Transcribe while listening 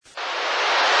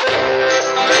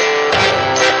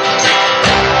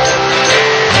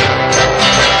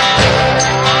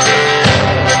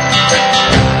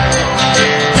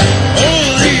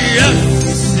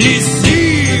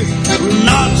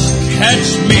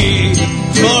me,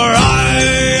 for I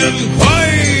am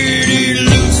quite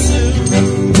elusive.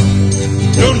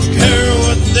 Don't care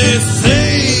what they say,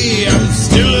 I'm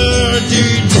still a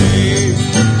DJ,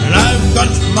 and I've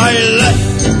got my life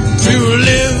to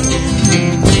live.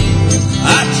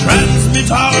 I transmit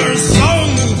our song,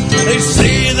 they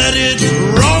say that it's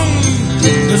wrong,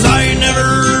 'cause I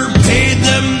never paid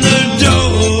them the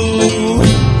dough.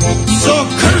 So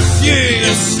curse ye,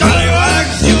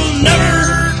 scallywags, you'll never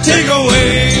take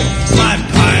away my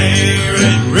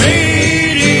pirate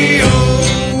radio.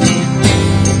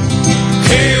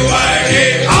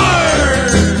 K-Y-A-R,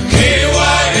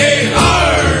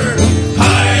 K-Y-A-R,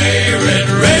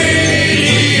 pirate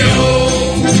radio.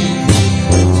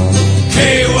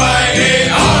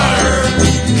 K-Y-A-R,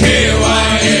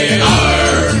 K-Y-A-R,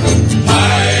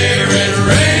 pirate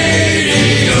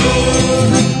radio.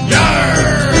 Yarr!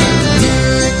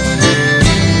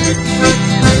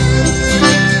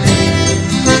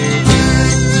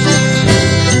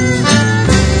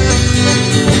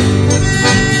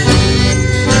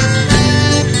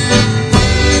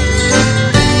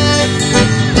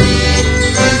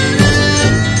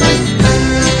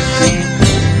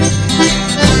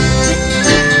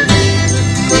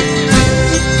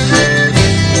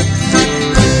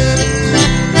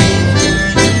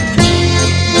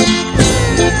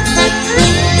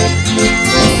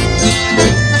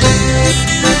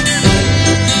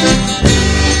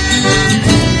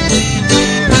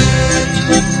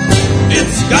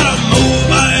 It's got a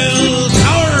mobile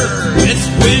tower, it's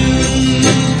wind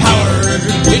powered,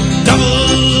 it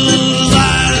doubles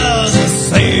as a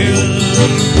sail.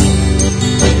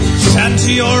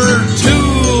 Shanty or two,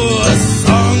 a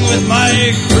song with my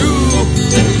crew,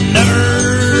 never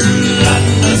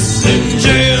land us in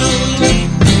jail.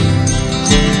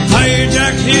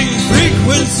 Hijacking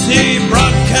frequency,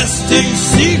 broadcasting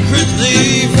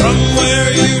secretly from where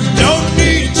you don't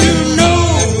need to know.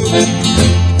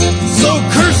 So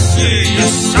curse ye, you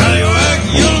scallywag,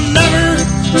 you'll never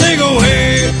take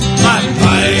away my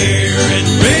pirate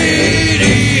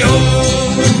radio.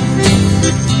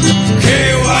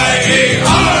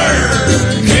 K-Y-A-R,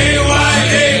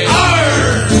 K-Y-A-R,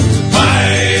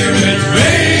 pirate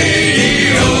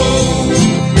radio.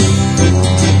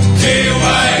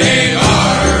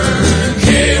 K-Y-A-R,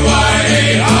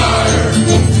 K-Y-A-R,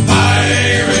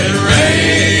 pirate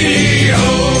radio.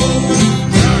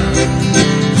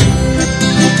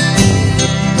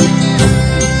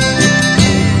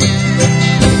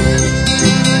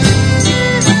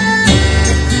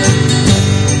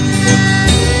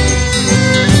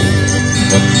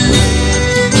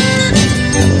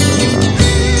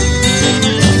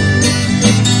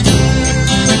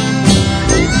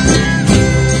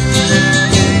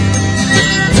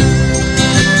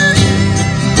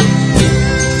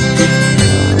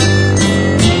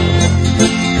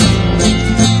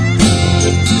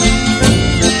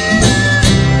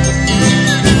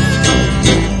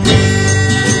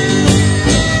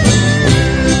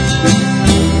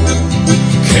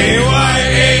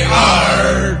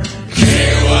 K-Y-A-R,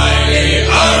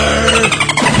 K-Y-A-R,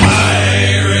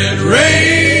 pirate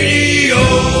radio.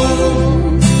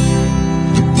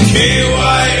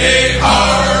 K-Y-A-R,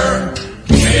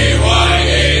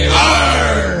 K-Y-A-R,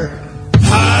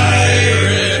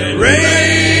 pirate radio.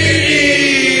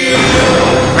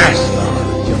 Master,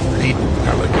 you bleeding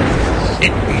pelican.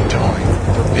 It be time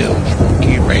for Bilge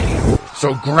Monkey Radio. So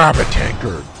grab a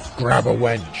tankard, grab a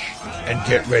wench, and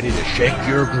get ready to shake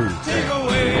your groove. Take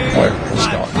away Pirate my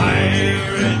stuff.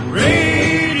 pirate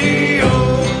radio.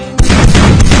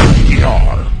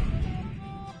 Yar.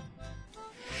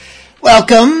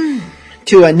 Welcome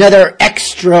to another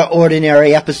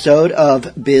extraordinary episode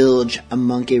of Bilge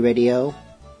Monkey Radio.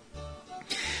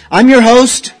 I'm your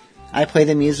host. I play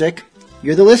the music.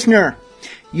 You're the listener.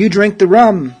 You drink the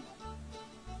rum.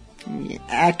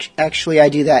 Actually, I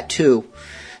do that too.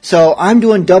 So I'm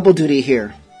doing double duty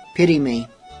here. Pity me.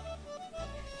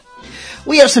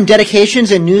 We have some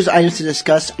dedications and news items to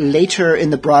discuss later in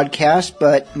the broadcast,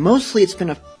 but mostly it's been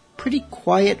a pretty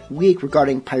quiet week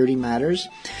regarding pirating matters.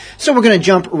 So we're going to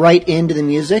jump right into the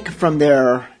music from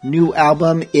their new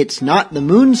album, It's Not the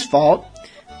Moon's Fault,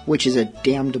 which is a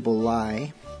damnable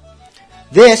lie.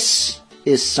 This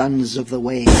is Sons of the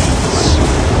Waves.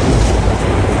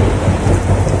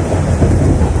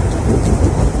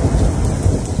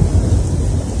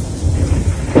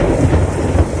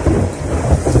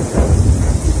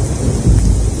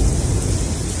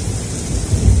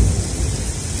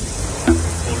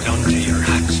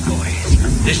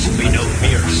 This be no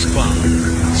mere squall.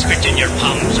 Spit in your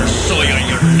palms or soil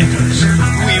your knickers.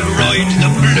 We ride the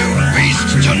blue beast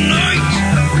tonight.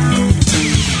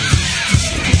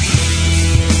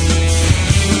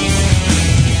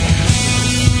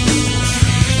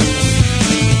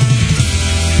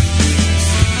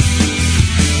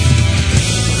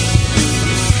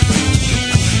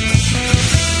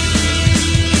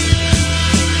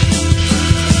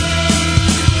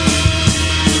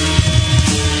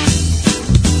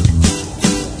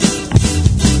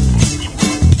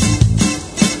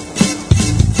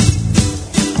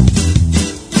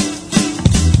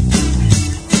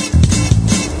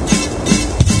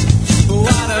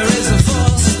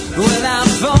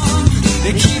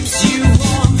 It keeps you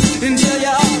warm until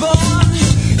you're born.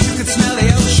 You could smell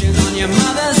the ocean on your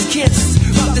mother's kiss,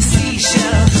 but the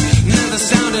seashell never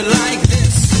sounded like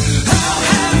this. All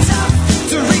hands up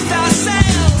to reef our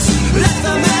sails. Let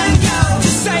the men go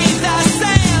to save their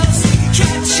sails.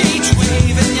 Catch each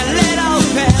wave in your little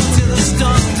pail till the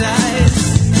storm dies.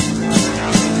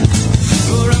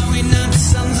 Or are we not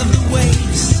sons of the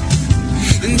waves?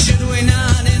 And should we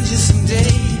not end here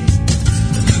someday?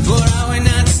 For are we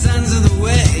not sons of the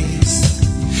waves?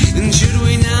 And should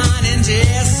we not end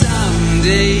here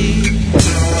someday?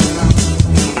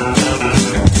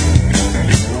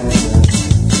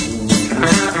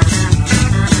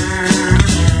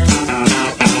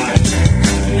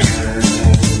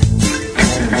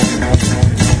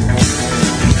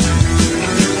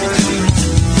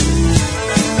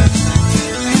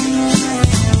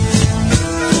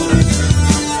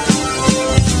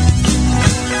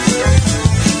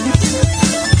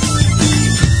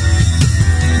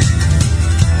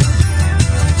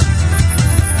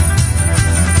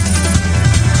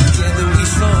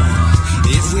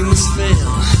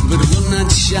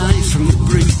 Shy from the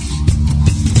brink,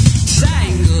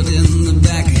 tangled in the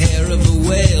back hair of a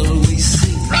whale, we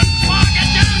sing. Run, walk it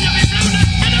down, you'll be blown up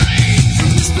in the rain.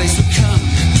 From this place we come,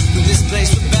 from this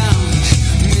place we're bound.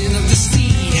 Men of the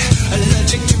sea,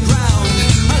 allergic to ground.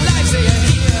 Our lives they are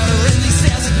here, in these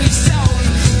sails that we've sown.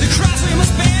 The cross we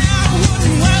must bear,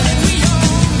 wooden world that we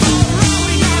own. For are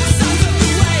we not sons of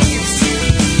the waves?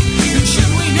 And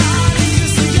should we not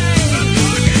exist today?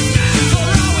 For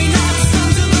are we not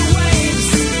sons of the waves?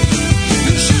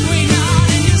 And should we not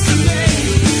end here someday?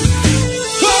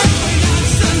 For are we not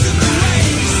sons of the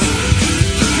waves?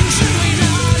 And should we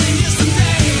not end here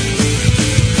someday?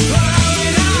 For are we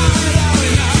not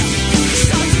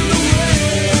sons of the waves?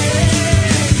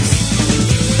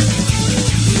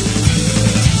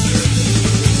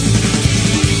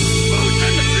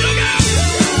 Ocean, look out!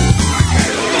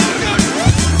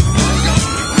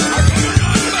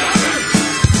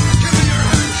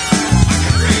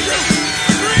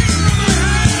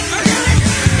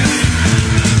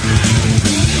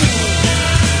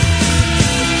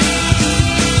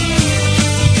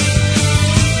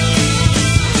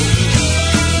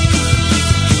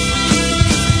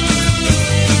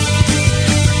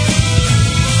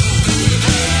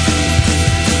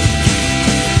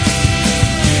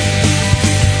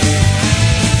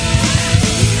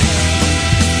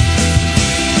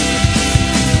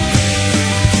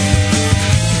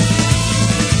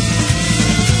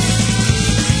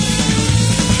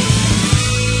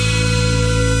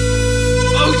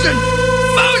 Motion!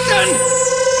 Motion!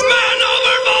 Man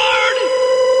overboard!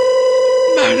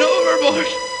 Man overboard!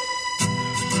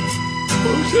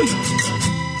 Motion!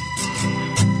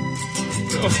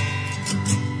 No.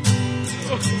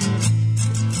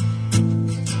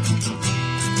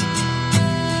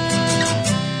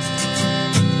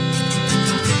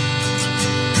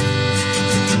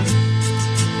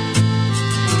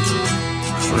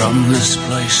 From this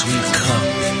place we've come,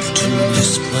 to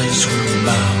this place we're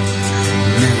bound,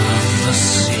 men of the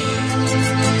sea.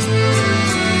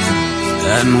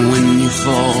 And when you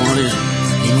fall in,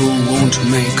 you won't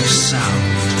make a sound.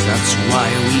 That's why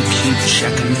we keep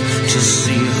checking to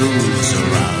see who's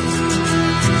around.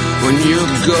 When you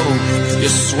go,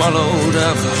 you're swallowed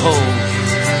up whole.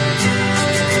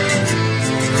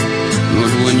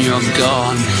 But when you're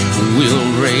gone, we'll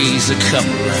raise a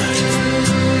couplet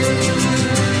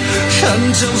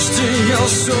and toast to your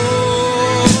soul.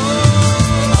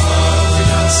 Are we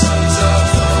not sons of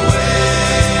the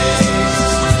waves?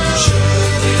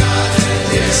 Should we not end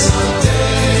here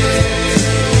someday?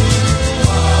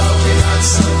 Are we not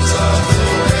sons of the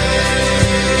waves?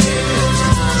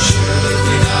 Should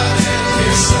we not end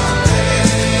here someday?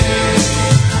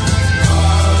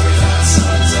 Are we not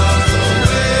sons of the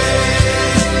waves?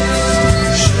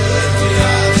 Should we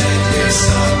not end here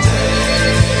someday?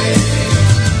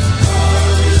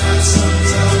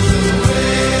 Sons of the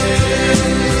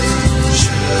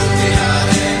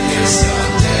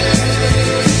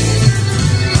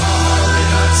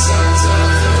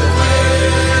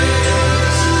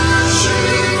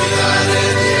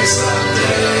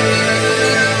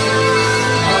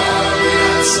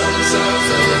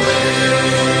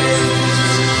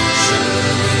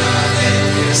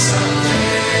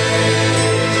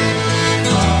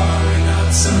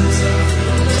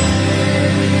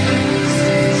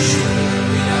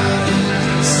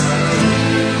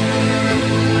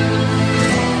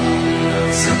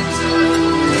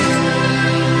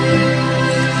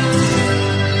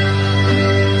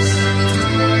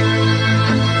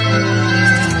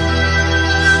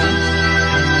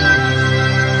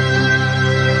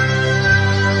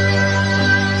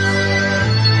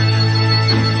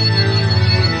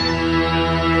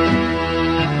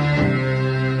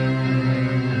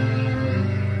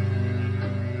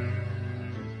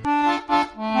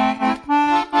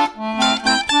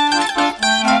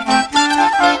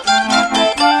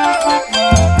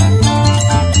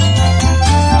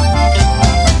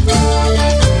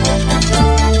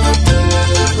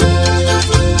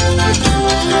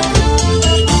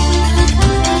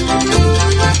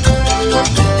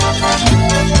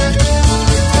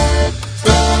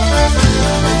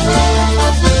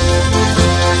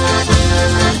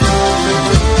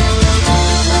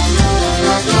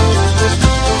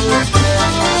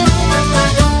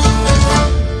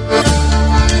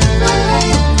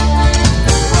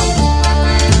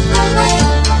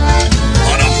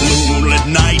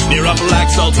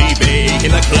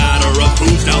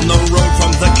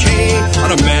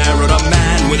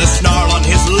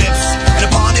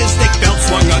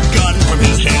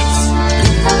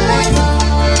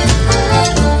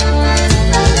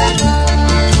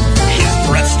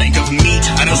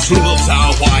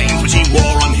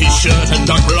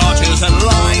dark blotches and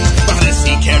lines. But for this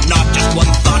he cared not, just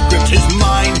one thought gripped his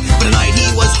mind. But tonight he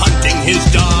was hunting, his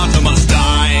daughter must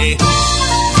die.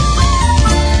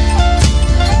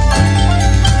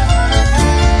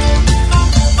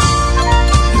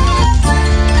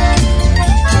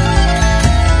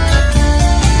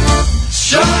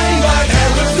 Shine black hair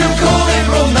whips through cold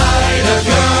April night. A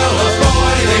girl, a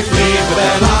boy, they flee for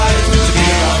their lives. To be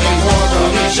nothing more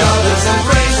from each other's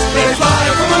embrace. They fly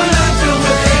from a land filled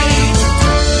with hate.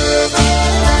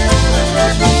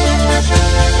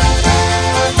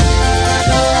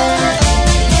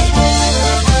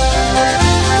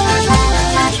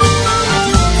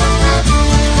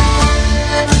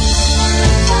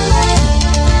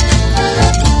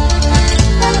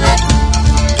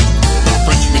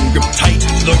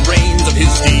 The reins of his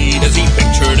steed as he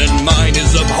pictured in mind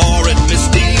his abhorrent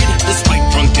misdeed. Despite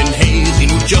drunken haze, he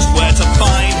knew just where to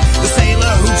find the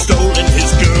sailor who'd stolen his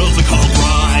girl's called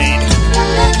bride.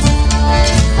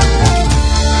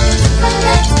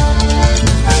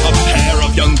 A pair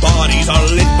of young bodies are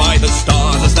lit by the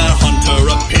stars as their hunter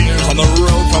appears on the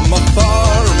road from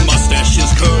afar.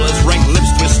 Mustaches curl as rank lips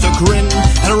twist a grin,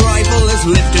 and a rifle is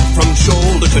lifted from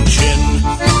shoulder to chin.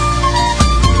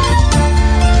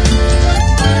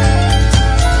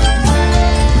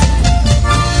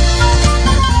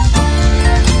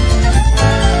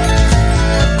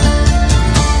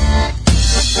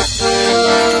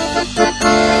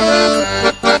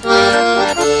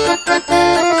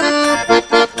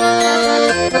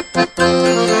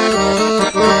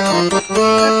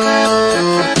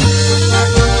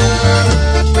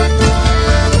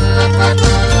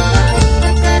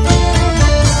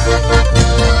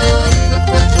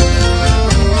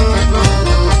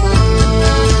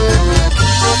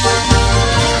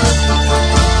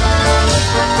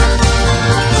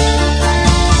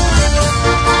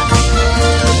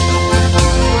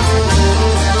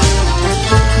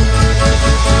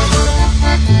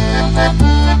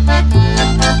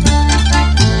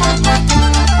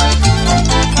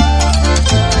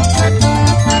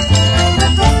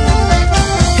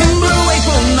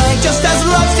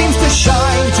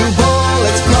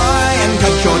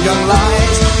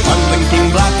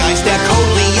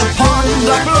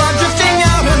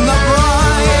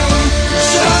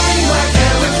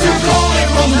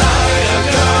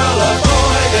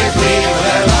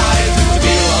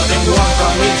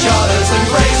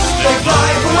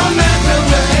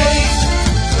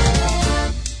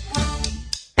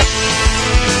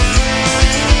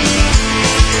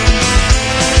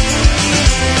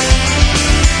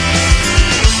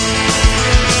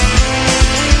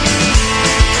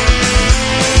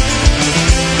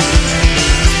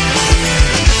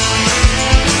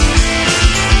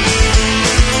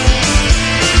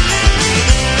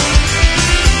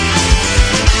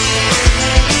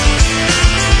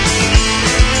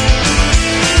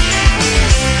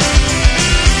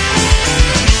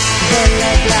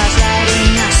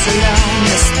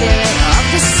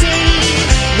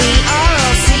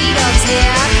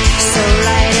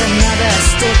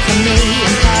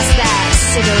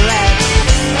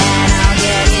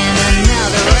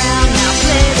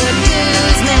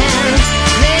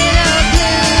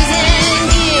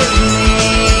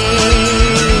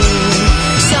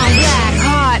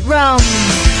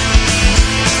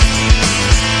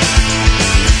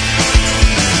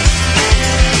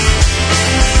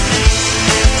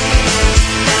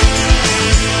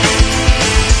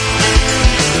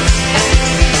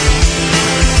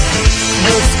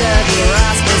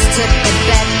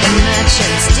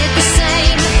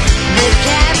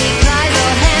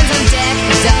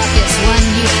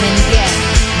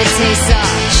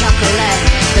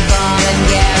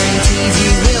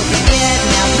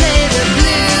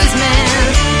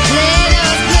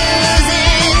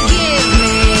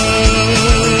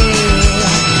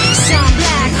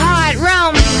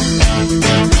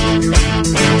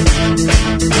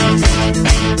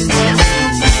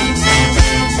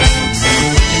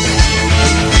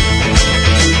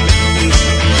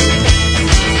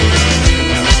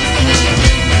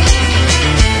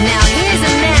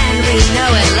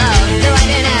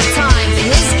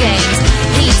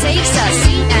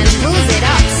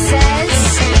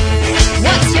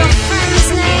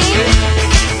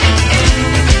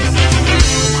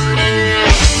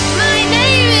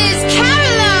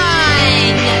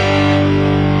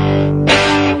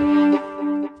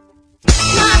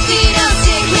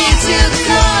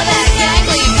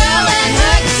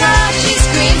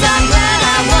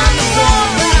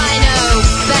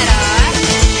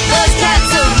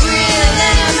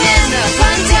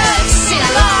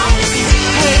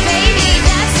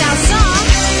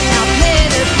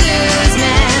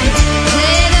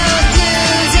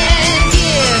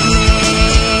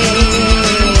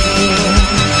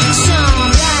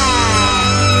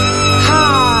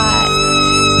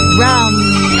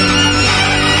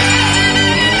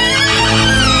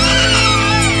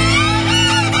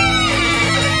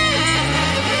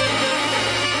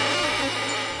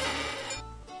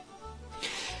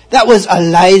 That was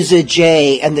Eliza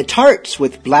J. and the Tarts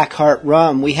with Blackheart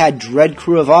Rum. We had Dread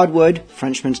Crew of Oddwood,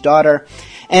 Frenchman's Daughter,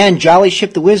 and Jolly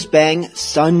Ship the Whiz Bang,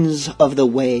 Sons of the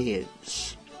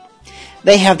Waves.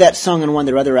 They have that song on one of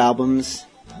their other albums.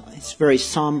 It's a very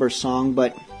somber song,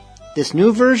 but this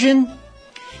new version,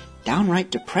 downright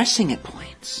depressing at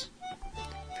points.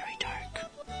 Very dark.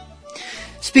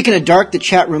 Speaking of dark, the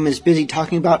chat room is busy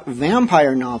talking about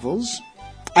vampire novels.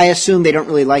 I assume they don't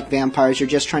really like vampires. They're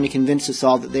just trying to convince us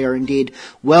all that they are indeed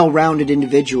well-rounded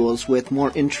individuals with more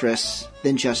interests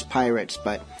than just pirates,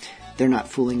 but they're not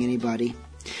fooling anybody.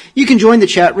 You can join the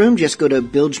chat room. Just go to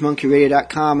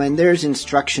BilgeMonkeyRadio.com, and there's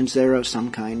instructions there of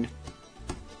some kind,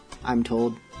 I'm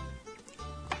told.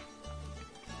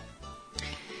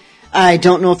 I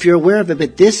don't know if you're aware of it,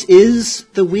 but this is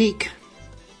the week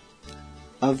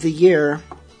of the year.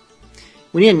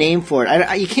 We need a name for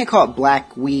it. You can't call it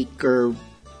Black Week or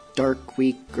Dark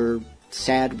Week or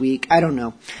Sad Week. I don't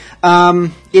know.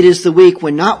 It is the week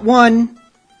when not one,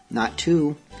 not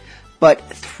two, but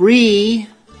 3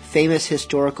 famous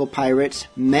historical pirates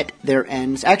met their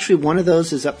ends. Actually, one of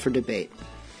those is up for debate.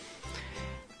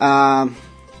 Black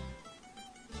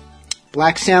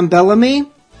Sam Bellamy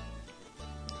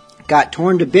got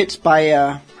torn to bits by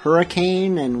a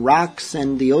hurricane and rocks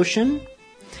and the ocean.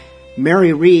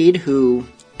 Mary Read, who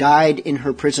died in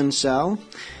her prison cell,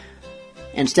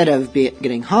 instead of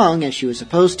getting hung as she was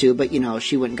supposed to, but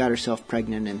she went and got herself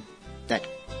pregnant, and that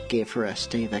gave her a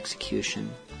stay of execution.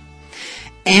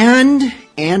 And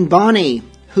Anne Bonny,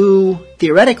 who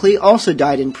theoretically also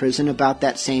died in prison about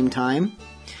that same time,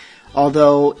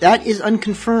 although that is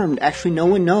unconfirmed. Actually, no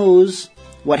one knows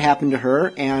what happened to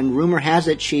her, and rumor has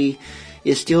it she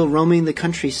is still roaming the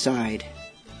countryside.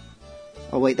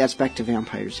 Oh wait, that's back to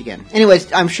vampires again.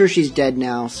 Anyways, I'm sure she's dead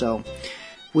now, so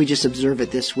we just observe it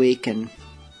this week and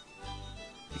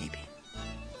maybe.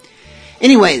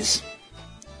 Anyways,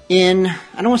 I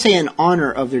don't want to say in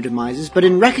honor of their demises, but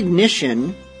in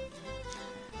recognition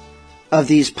of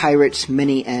these pirates'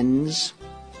 many ends,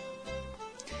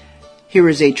 here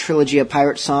is a trilogy of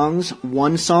pirate songs,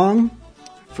 one song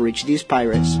for each of these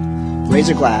pirates. Raise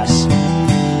a glass.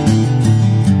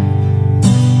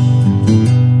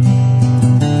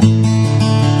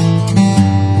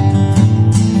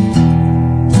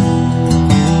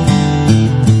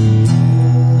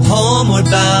 Homeward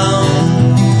bound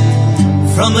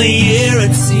from a year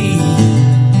at sea,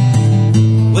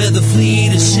 with a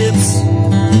fleet of ships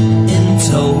in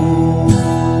tow.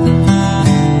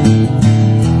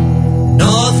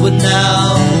 Northward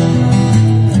now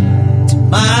to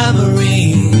my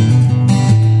marine,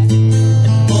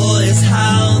 and boys,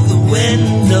 how the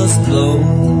wind does blow.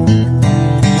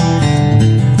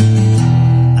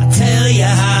 I tell you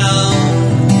how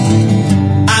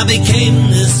I became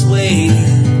this way.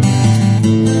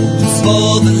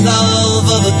 For the love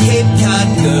of a Cape Cod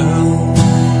girl,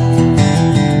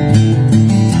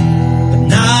 but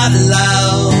not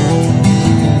allowed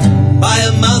by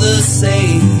a mother's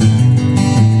say.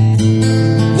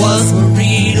 Was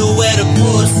Marie to wed a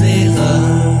poor sailor?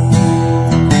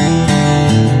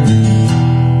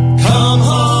 Come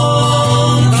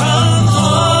home,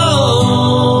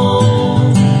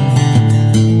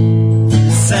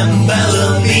 Sam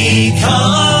Bellamy,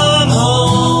 come home.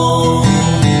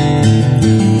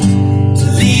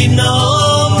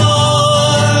 No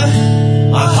more,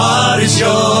 my heart is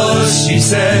yours, she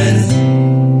said.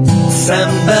 Sam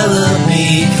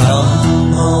Bellamy,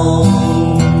 come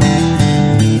home.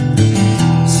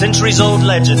 Centuries-old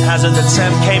legend has it that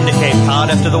Sam came to Cape Cod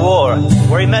after the war,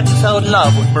 where he met and fell in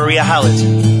love with Maria Hallett.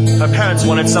 Her parents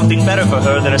wanted something better for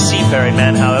her than a seafaring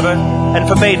man, however, and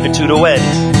forbade the two to wed.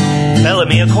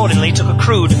 Bellamy accordingly took a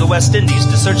crew to the West Indies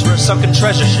to search for a sunken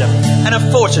treasure ship and a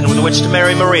fortune with which to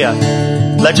marry Maria.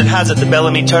 Legend has it that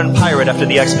Bellamy turned pirate after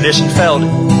the expedition failed,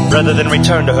 rather than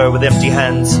return to her with empty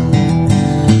hands.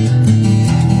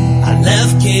 I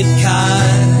left Cape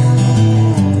Cod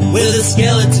with a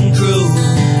skeleton crew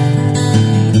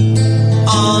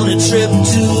on a trip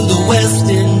to the West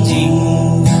Indies.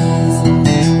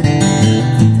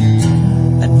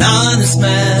 An honest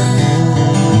man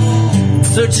in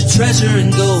search of treasure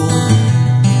and gold.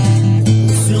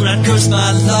 Soon I cursed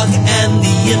my luck and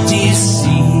the empty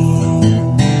sea.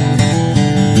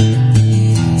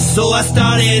 So I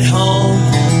started home,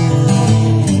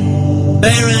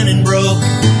 barren and broke,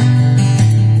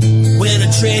 when a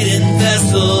trading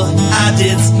vessel I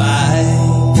did spy.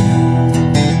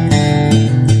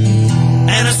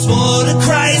 And I swore to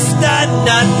Christ I'd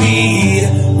not be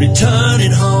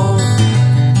returning home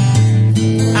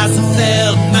as a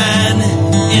failed man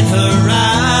in her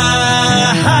eyes.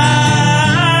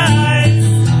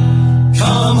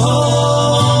 Come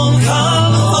home,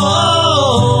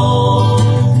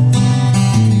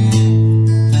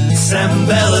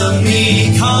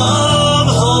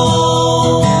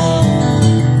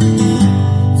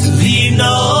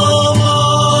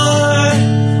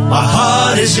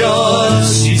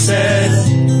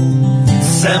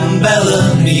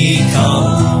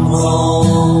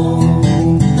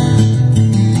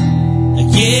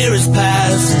 year has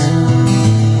passed,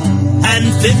 and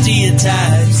 50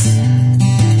 attacks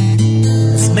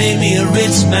has made me a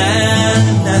rich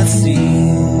man at sea.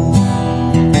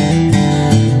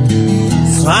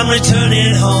 So I'm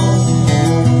returning home,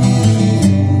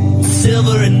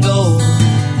 silver and gold.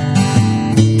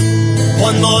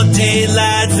 One more day,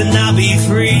 lads, and I'll be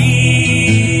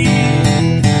free.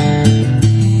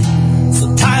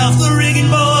 So tie off the rigging,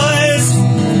 boys.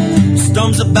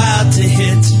 Storm's about to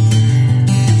hit.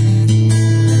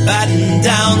 Batten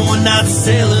down, we're not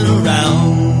sailing around.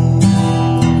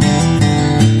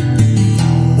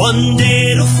 One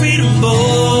day to freedom,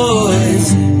 boys.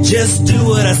 Just do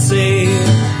what I say.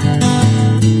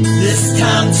 This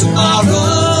time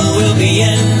tomorrow we'll be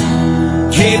in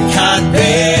Cape Cod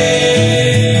Bay.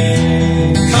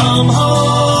 Come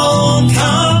home,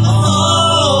 come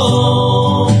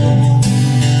home.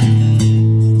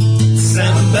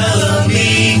 San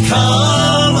Bellamy,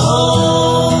 come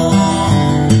home.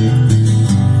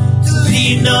 To be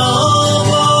no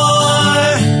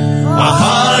more. My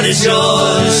heart is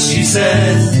yours, she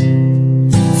says.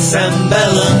 San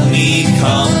Bellamy,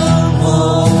 come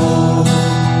home.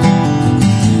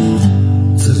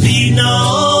 To be no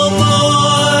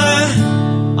more.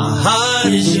 My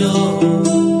heart is yours.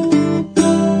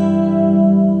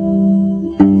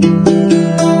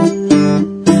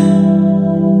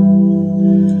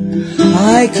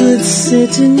 I could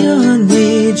sit in your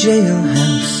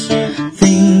jailhouse,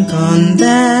 think on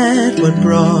that, what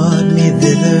brought me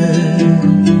thither.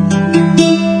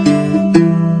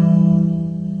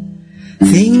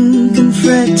 Think and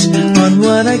fret on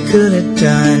what I could have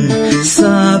done,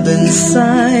 sob and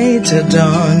sigh till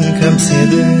dawn comes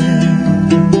hither.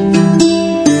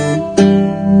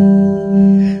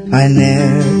 I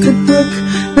ne'er could brook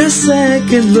the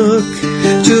second look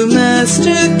to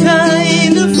master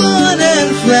kind of fun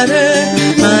and flatter.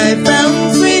 I found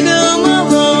freedom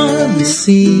on the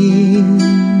sea.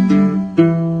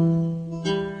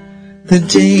 The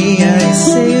day I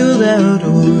sailed out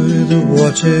o'er the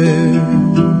water.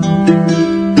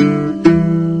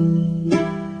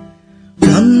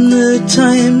 From the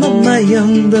time of my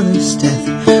young brother's death,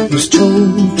 was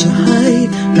told to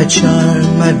hide my charm,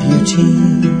 my beauty.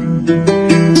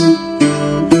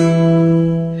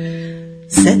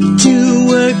 Set to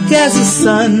work as a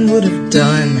son would have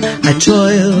done, I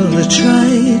toiled, I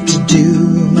tried to do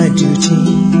my duty.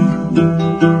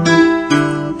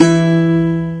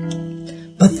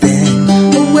 But then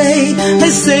away, I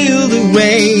sailed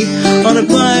away on a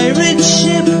pirate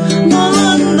ship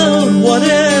on the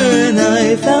water, and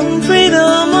I found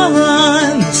freedom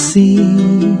on the sea.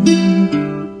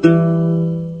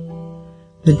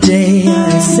 The day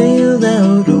I sailed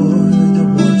out o'er the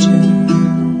water.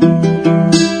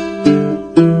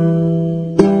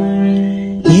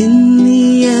 In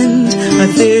the end, I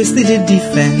fiercely did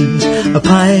defend a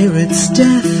pirate's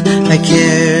death, I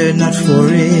cared not for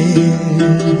it.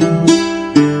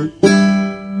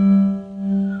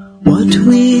 What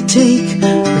we take,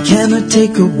 we cannot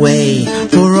take away,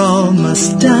 for all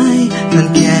must die,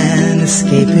 none can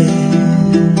escape it.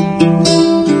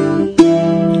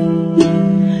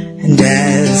 And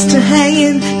as to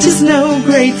hanging, 'tis no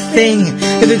great thing,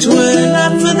 if it were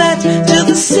not for that, till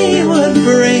the sea would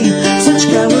bring such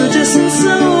cowardice and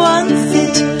so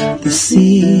unfit the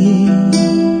sea,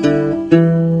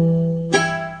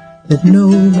 that no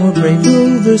more brave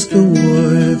rovers go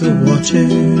o'er the water.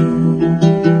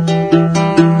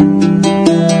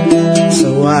 So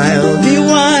I'll be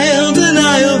wild and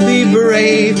I'll be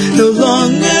brave, no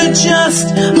longer just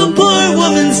a poor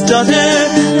woman's daughter.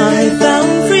 I found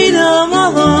freedom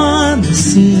on the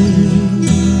sea.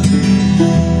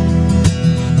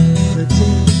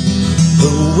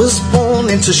 Who was born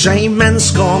into shame and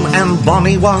scorn, and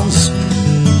bonny was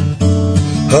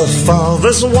her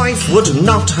father's wife, would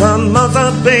not her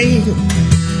mother be.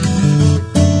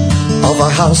 Of a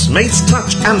housemaid's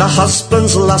touch and a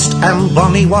husband's lust, and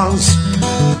bonny was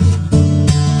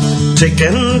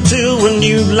taken to a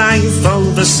new life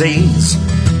overseas.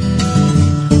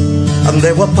 And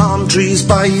there were palm trees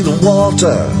by the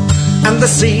water, and the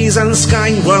seas and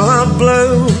sky were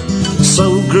blue. So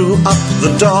grew up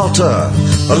the daughter,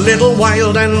 a little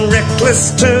wild and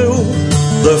reckless too.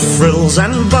 The frills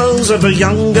and bows of a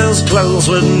young girl's clothes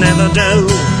would never do.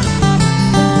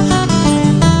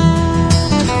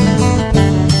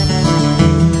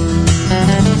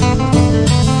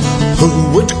 Who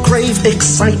would crave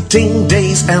exciting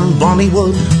days, and bonny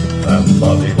would,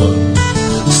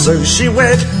 So she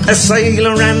wed a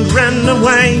sailor and ran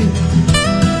away.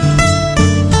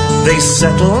 They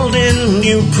settled in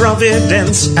New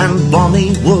Providence, and bonny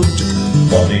would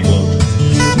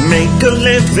make a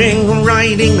living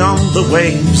riding on the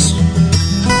waves.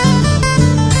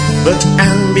 But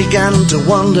Anne began to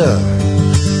wonder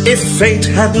if fate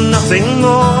had nothing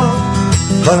more.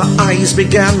 Her eyes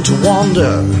began to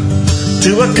wander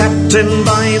to a captain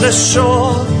by the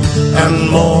shore, and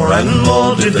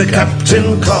more did the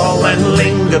captain call and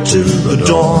linger to the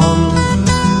dawn.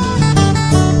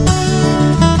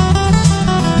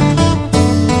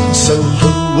 So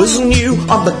who was new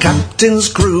on the captain's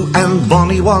crew? And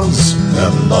Bonnie was.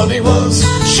 And Bonnie was.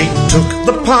 She took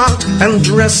the part and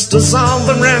dressed as all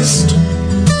the rest.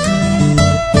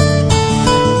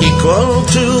 Equal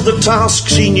to the task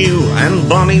she knew, and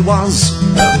Bonnie was.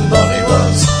 And Bonnie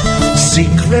was.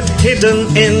 Secret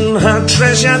hidden in her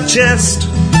treasure chest.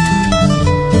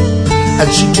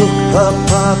 And she took her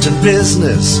part in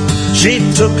business. She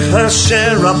took her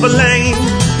share of blame.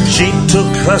 She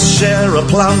took her share of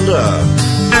plunder,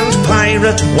 and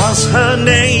pirate was her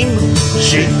name.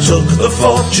 She took the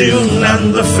fortune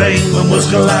and the fame, and was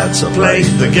glad to play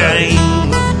the game.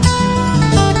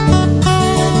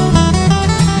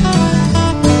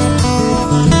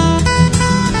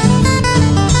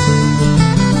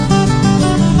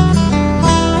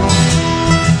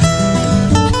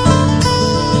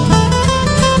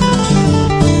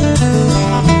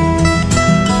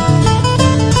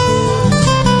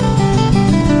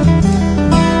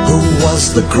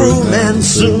 The crewman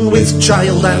soon with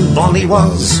child, and Bonnie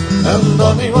was. And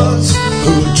Bonnie was.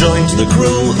 Who joined the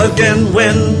crew again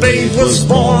when babe was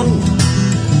born.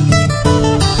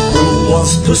 Who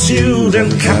was pursued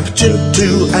and captured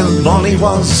too, and Bonnie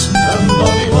was. And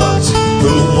Bonnie was.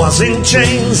 Who was in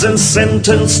chains and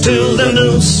sentenced to the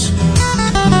noose.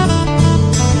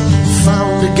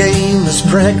 Found again as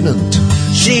pregnant,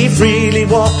 she freely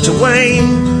walked away.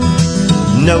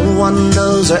 No one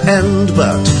knows her end,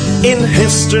 but in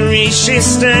history she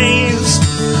stays.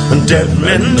 And dead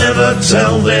men never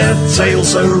tell their tale,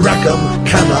 so Rackham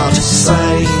cannot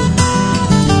say.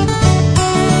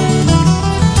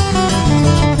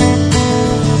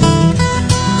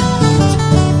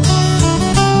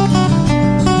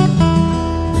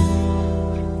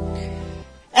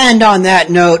 And on that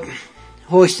note,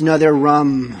 hoist another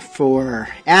rum for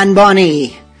Anne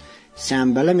Bonny,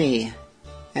 Sam Bellamy,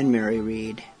 and Mary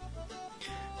Read.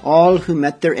 All who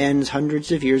met their ends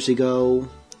hundreds of years ago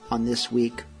on this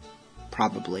week,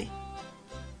 probably.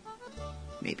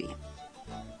 Maybe.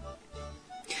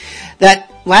 That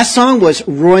last song was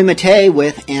Roy Mattei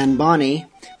with Anne Bonny.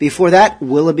 Before that,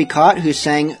 Willoughby Cott, who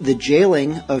sang The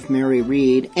Jailing of Mary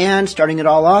Read. And starting it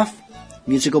all off,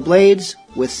 Musical Blades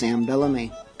with Sam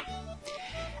Bellamy.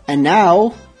 And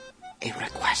now, a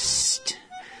request.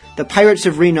 The Pirates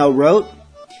of Reno wrote,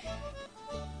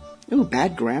 ooh,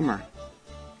 bad grammar.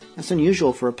 That's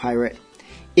unusual for a pirate.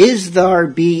 Is there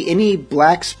be any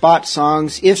Black Spot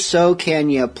songs? If so, can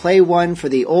you play one for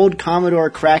the old Commodore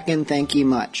Kraken? Thank you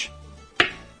much.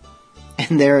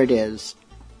 And there it is.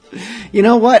 You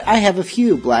know what? I have a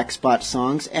few Black Spot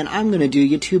songs, and I'm going to do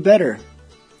you two better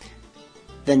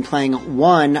than playing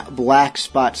one Black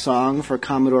Spot song for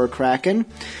Commodore Kraken.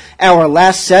 Our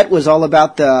last set was all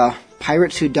about the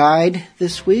pirates who died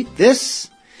this week. This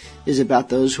is about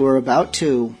those who are about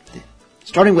to.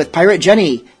 Starting with Pirate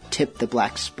Jenny, Tip the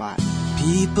Black Spot.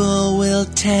 People will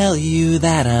tell you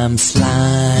that I'm slime,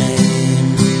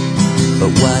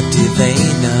 but what do they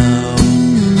know?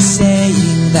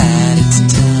 Saying that it's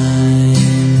time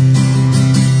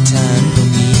for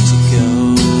me to go.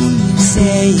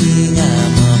 Saying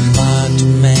I'm a marked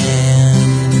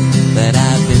man, that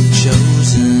I've been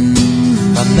chosen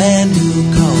by men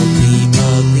who called me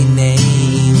ugly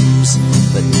names,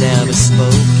 but never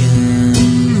spoken.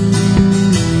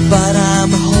 But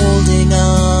I'm holding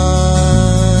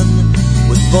on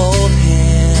with both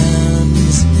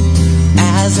hands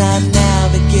as I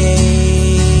navigate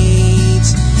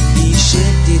these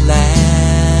shifty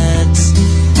lands,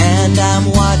 and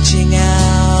I'm watching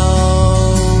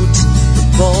out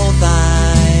with both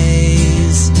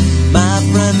eyes. My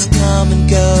friends come and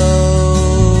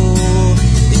go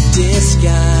in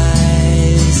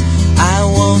disguise. I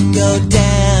won't go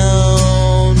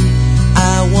down,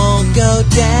 I won't go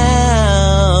down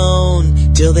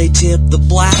till they tip the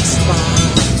black spot.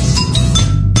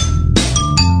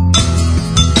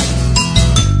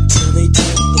 Till they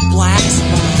tip the black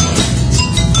spot.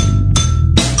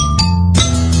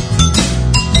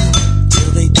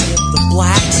 Till they tip the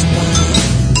black spot.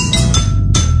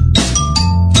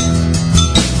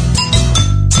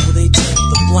 Till they tip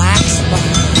the black spot.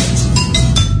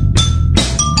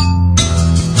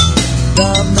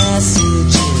 The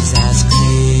message is as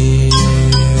clear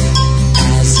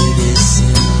as it is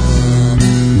simple.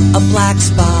 A black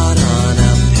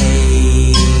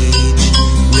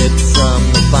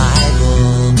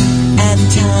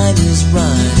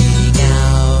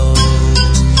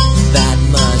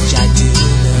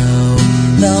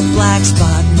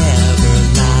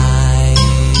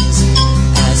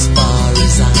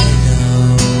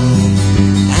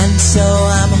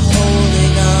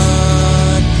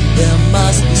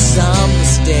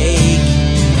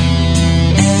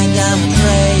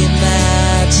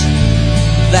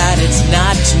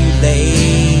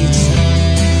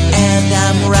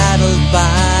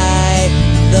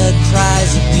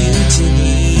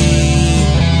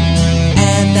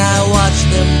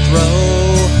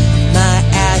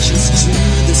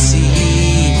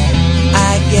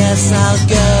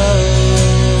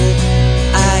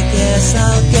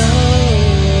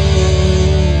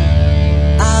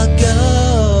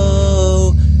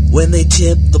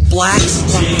tip the blacks.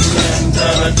 And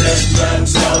a dead man,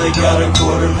 Sally got a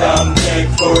quarter-pound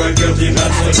cake for a guilty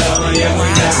mentality. And we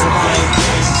never play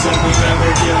cases and we never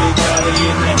dilly-dally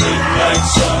in the midnight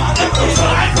sun. It goes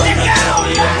up from the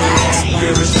telly and we won't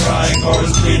hear his crying or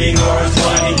his bleeding or his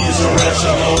whining. He's a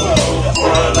rational hope for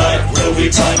a life. Will we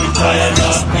find him tying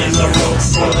up in the rope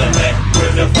for the neck?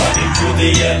 We're defining to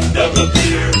the end of the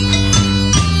pier.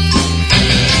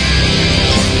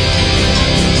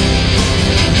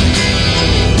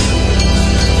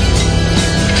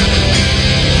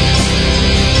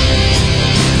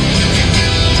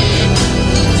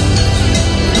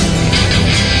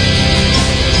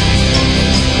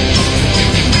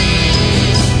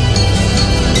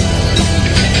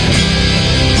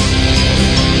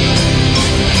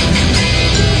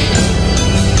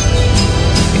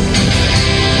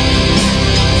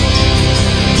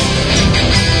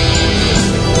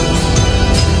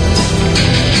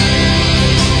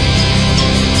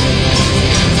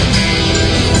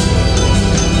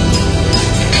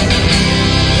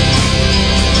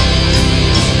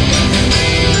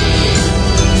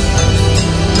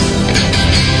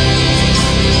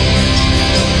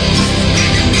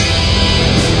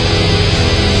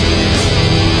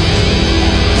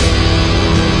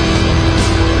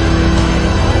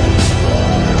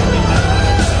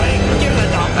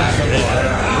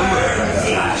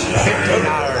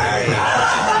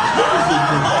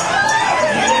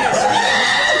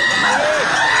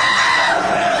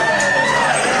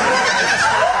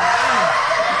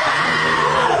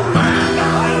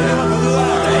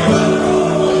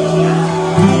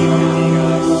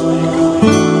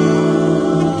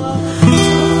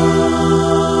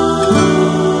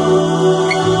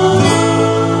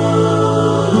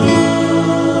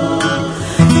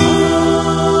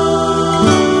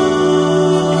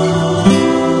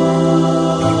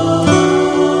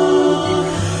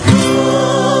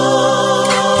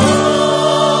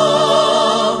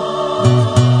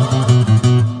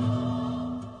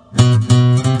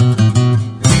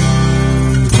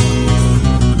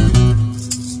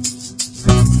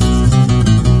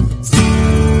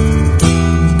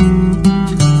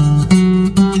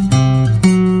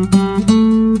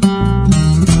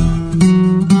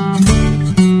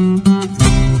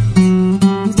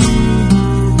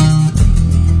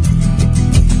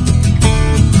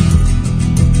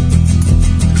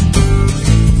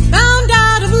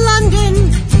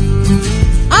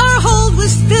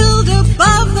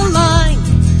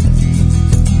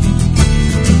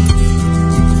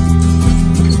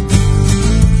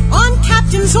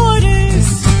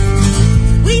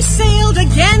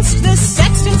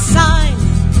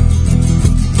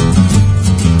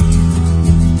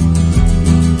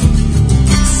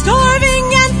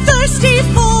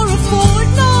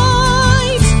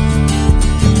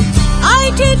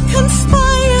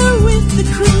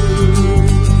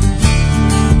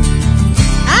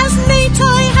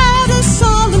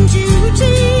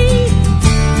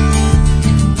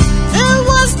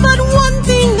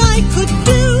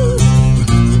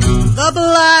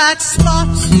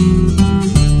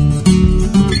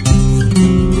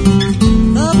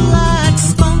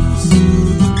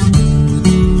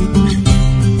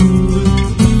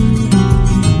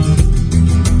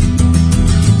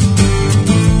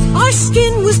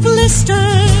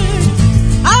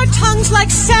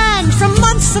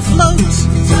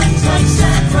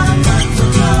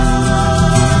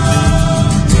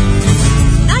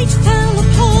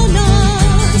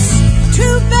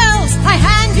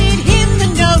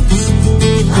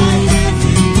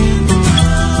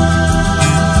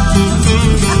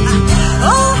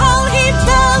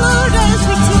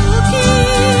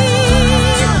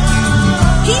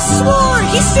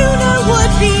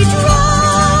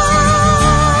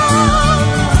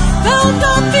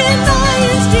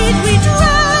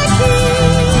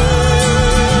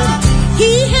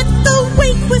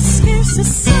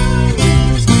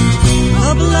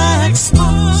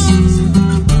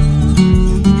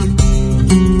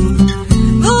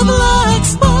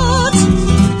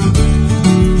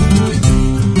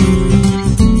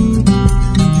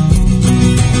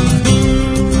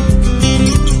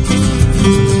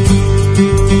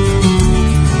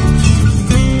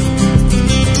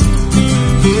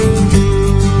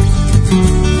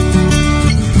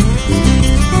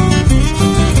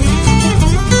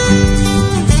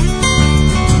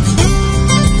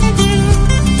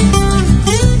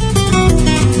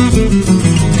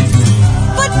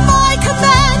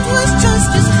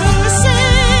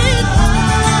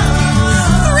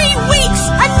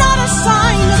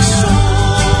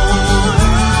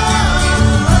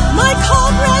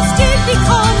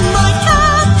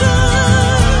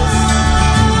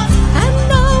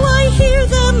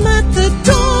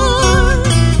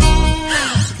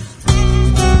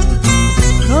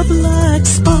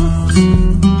 spot.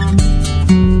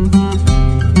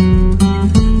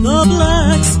 The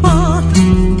black spot.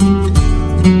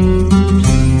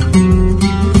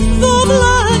 The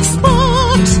black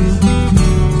spot.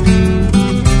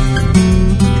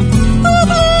 The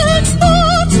black spot.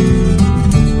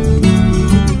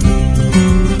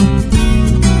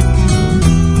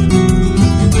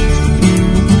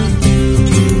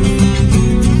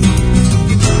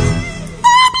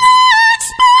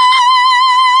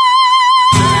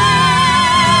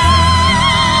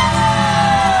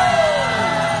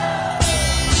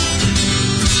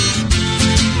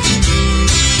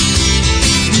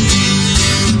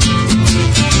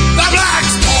 The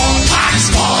black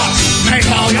spot, make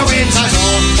all your insides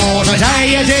on. For today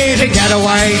you didn't get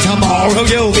away, tomorrow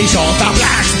you'll be shot. The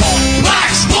black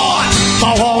spot,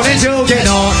 for wanting to get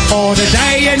on. For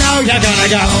today you know you're gonna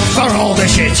go for all the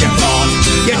shit you brought.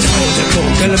 You told the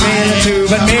cook a minute or two,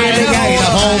 but merely ate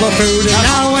up all the food, and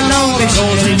now and nobody's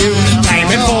holding you,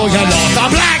 blaming for your loss. The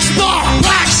black spot,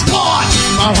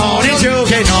 for wanting to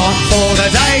get on. For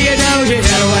today you know you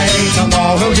get away,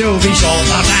 tomorrow you'll be shot.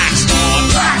 The black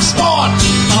spot,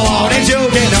 I wanted to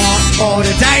get on. For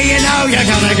today you know you're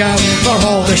gonna go for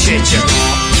all the shit you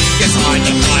brought. You signed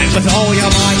the fight with all your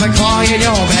mind, but cry in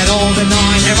your bed all the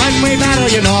night. And when we battle,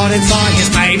 you're not inside,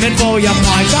 you're payment for your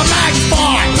fight. The black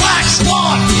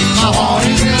spot, I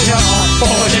wanted to get on.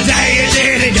 For today you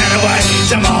didn't get away,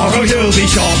 tomorrow you'll be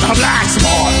shot. The black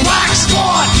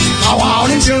spot, I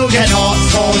wanted to get on.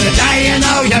 For today you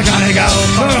know you're gonna go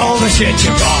for all the shit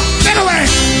you brought. Get away!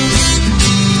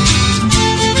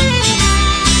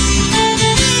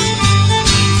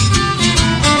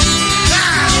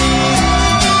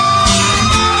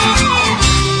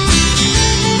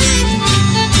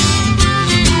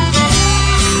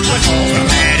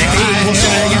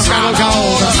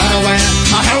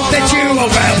 I hope that you are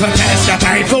well prepared to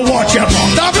pay for what you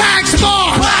bought. The black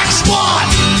spot,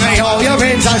 may all your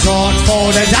insides rot.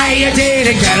 For the day you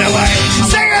didn't get away,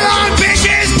 sing along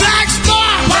bitches. Black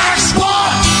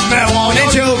spot, may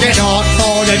wanting to get on.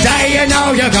 For the day you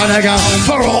know you're gonna go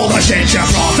for all the shit you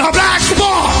brought. The black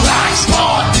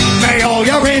spot, may all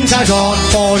your insides rot.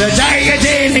 For the day you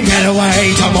didn't get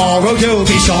away, tomorrow you'll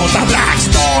be shot. The black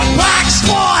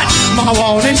spot, I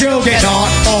wanted to get on.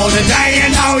 For the day you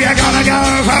know you're gonna go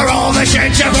for all the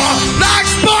shit you brought. Black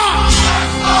spot!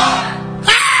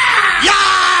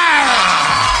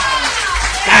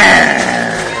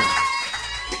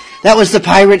 That was the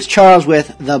Pirates, Charles,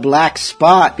 with The Black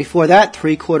Spot. Before that,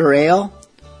 3/4 Ale,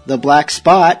 The Black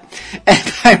Spot,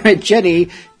 and Pirate Jenny,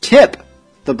 Tip,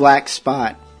 The Black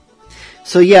Spot.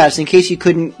 So yes, in case you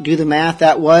couldn't do the math,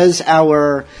 that was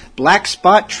our Black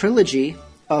Spot trilogy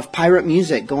of pirate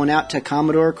music going out to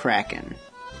Commodore Kraken.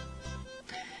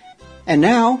 And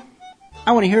now,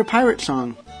 I want to hear a pirate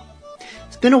song.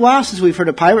 It's been a while since we've heard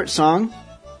a pirate song,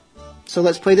 so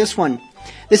let's play this one.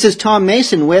 This is Tom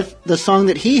Mason with the song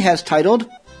that he has titled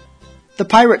The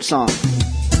Pirate Song.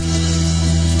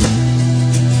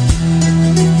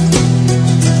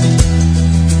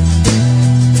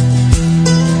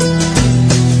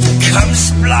 Come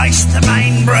splice the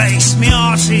main brace, me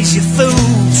arties, you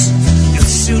fools. You'll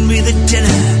soon be the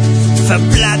dinner for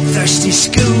bloodthirsty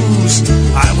schools.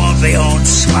 I won't be on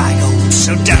swaggled,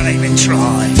 so don't even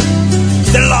try.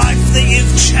 The life that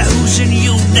you've chosen,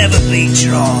 you'll never be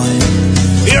dry.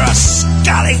 You're a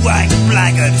scallywag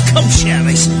blackguard, come share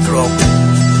me some grog.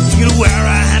 You'll wear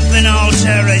a hempen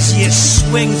altar as you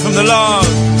swing from the log,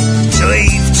 to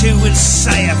heave to and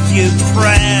say a few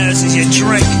prayers as you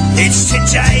drink. It's to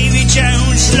Davy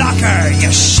Jones' locker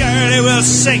you surely will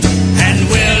sink, and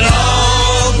we'll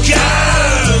all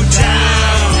go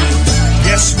down.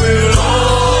 Yes, we'll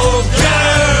all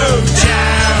go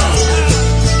down.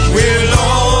 We'll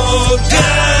all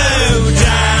go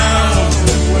down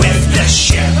with the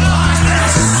ship.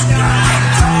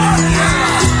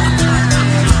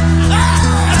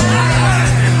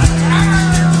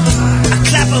 A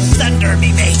clap of thunder,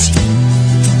 me mate.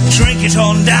 Drink it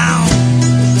on down.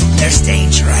 There's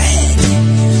danger ahead.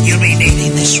 You'll be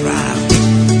needing this round.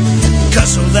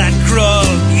 Guzzle that grog,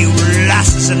 you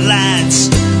lasses and lads.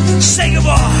 Say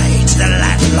goodbye to the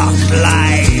landlocked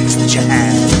lives that you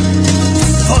had.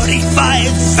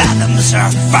 45 fathoms or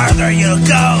farther you'll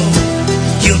go.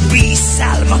 You'll be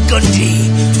Salmagundi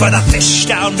for the fish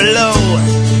down below.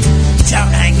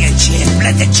 Don't hang your jib,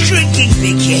 let the drinking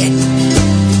begin.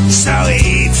 So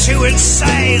heave to and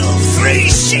sail, 3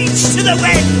 sheets to the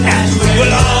wind, and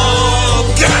we'll all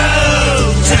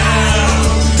go down.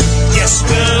 Yes,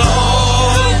 we'll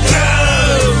all go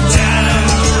down.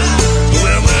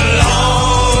 We'll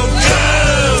all go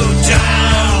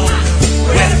down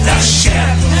with the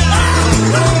ship.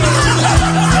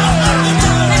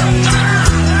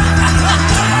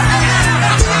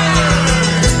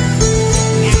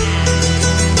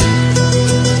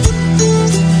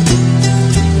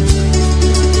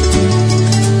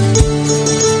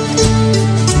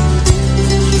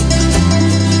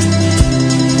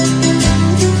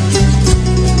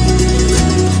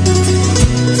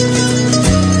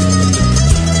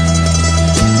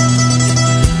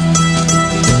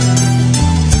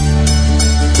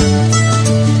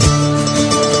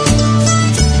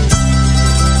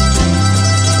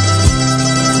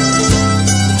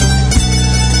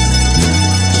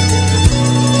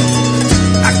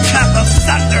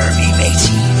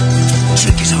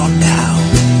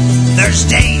 There's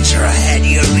danger ahead,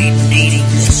 you'll be needing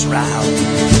this round.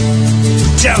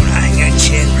 Don't hang your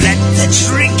chin, let the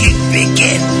drinking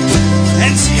begin.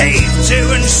 And heave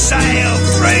to and sail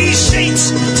 3 sheets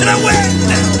to the wind.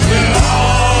 We'll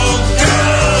all go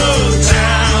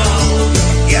down.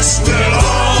 Yes, we'll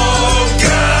all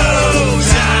go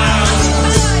down.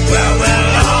 Well,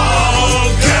 we'll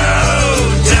all go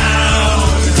down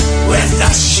with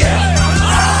the ship.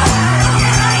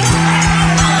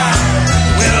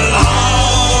 We'll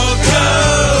all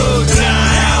go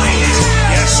down.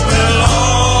 Yes, we'll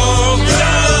all go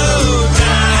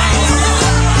down.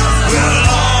 We'll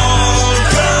all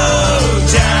go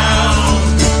down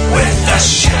with the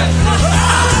ship.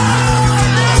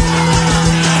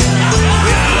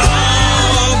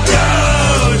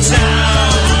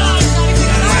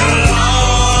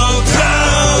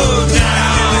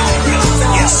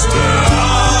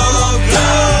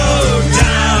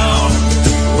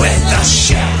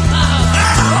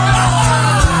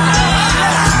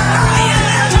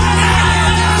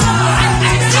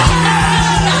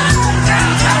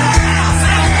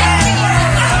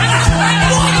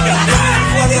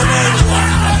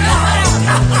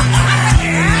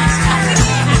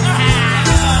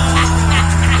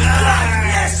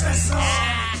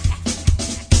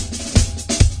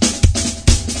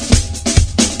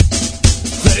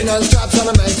 Straps on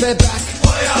a man's bare back.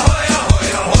 Hoya, hoya,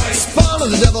 hoya, hoya. Spawn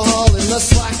of the devil hole in the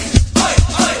slack.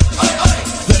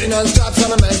 39 straps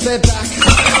on a man's bare back.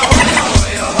 Hoya, hoya,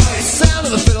 hoya, hoya. Sound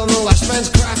of the fiddle and the lash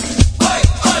man's crack.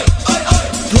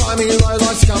 Grimy low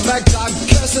like scumbag dog.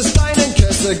 Curse the stain and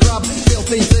curse the grub.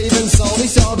 Filthy thief and salty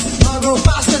sod. Mongrel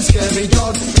bastard, scurvy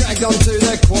dog. Dragged onto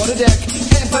the quarter deck.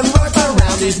 Hemp and rope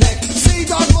around his neck. Sea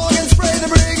dog Morgan spray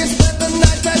the brig and spent the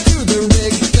night back to the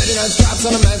rig. 39 straps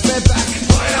on a man's bare back.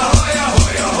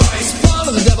 Spawn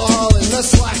of the devil hole in the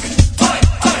slack.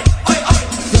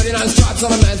 39 stripes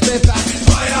on a man's bare back.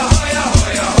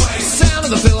 Sound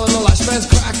of the fiddle and the lash man's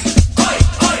crack.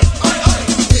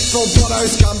 Pitfall, blotto,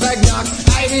 scumbag knock.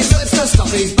 80s lips to stop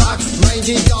his buck.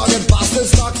 Mangy dog and bastard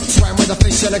stock. Swam with a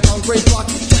fish in a concrete block.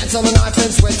 Dance on the knife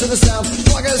and sweat to the sound.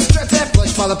 Floggers strip their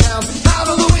flesh by the pound. Out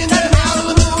of the wind and out of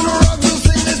the moon. Rogues will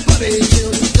sing this bloody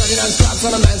tune. 39 stripes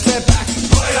on a man's bare back.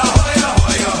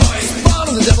 Spawn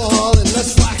of the devil hole in the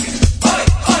slack.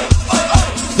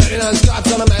 39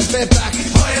 stripes on a man's bare back.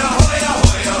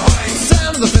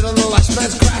 Sound of the fiddle and the lash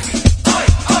man's crack.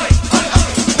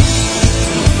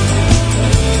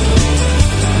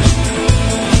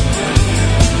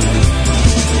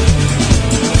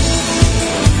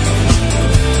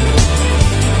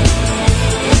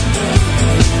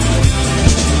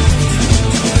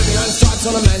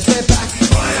 On a man's bare back.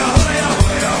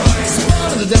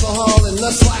 Spawn of the devil hole in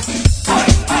the slack.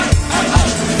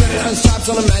 39 stripes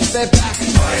on a man's bare back.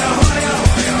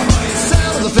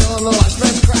 Sound of the fiddle and the lash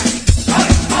man's crack.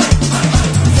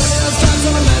 39 stripes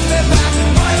on a man's bare back.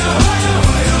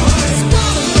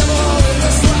 Spawn of the devil hole in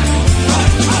the slack.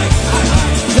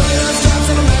 39 stripes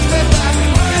on a man's bare back.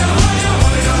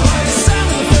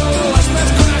 Sound of the fiddle and the lash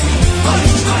man's crack.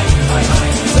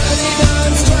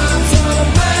 39 stripes on a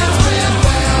man's bare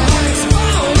back.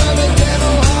 Spawn of the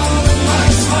devil hole in the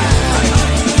slack.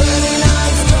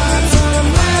 39 stripes on a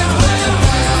man's bare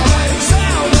back.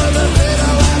 Sound of the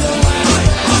fiddle and the lash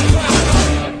man's crack.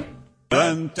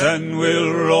 And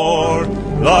we'll roar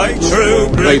like true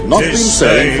They'd not been British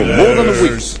sailing for more than a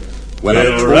week sailors. when a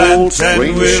We'll tall, rant strange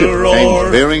and ship we'll came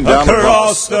roar bearing down upon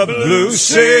across us. the blue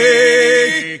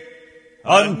sea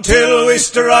until we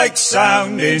strike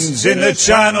soundings in the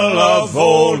channel of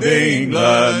old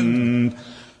England.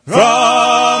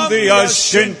 From the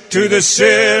Ushant to the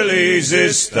Scillies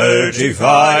is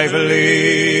 35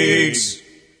 leagues.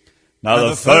 Now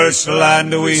the first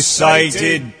land we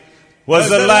sighted was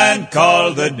the land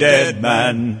called the Dead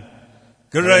Man.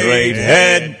 Great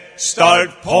Head, Start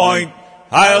Point,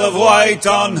 Isle of Wight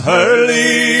on her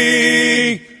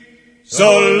lee.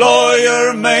 So lower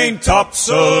your main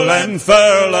topsail and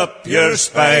furl up your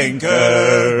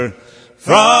spanker.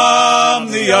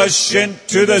 From the Ushant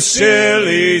to the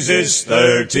Scillies is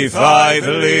 35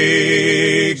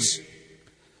 leagues.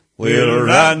 We'll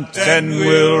rant and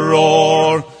we'll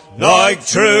roar like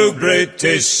true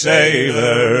British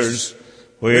sailors.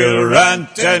 We'll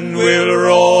rant and we'll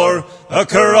roar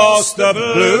across the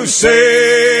blue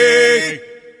sea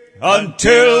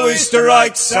until we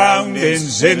strike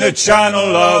soundings in the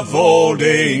channel of old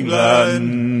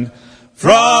England.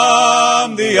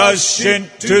 From the Ushant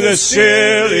to the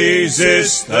Scillies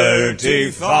is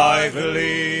 35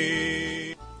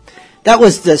 leagues. That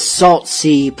was the Salt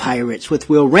Sea Pirates with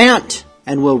We'll Rant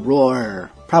and We'll Roar.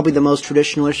 Probably the most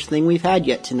traditionalist thing we've had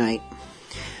yet tonight.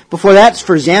 Before that's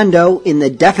for Zando in the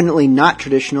definitely not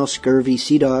traditional Scurvy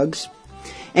Sea Dogs.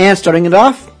 And starting it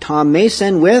off, Tom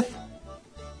Mason with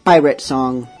Pirate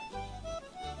Song.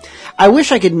 I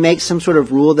wish I could make some sort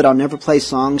of rule that I'll never play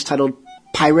songs titled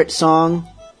Pirate Song,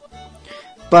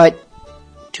 but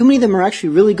too many of them are actually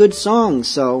really good songs,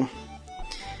 so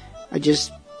I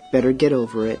just better get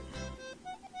over it.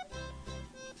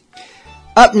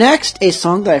 Up next, a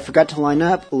song that I forgot to line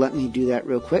up. Let me do that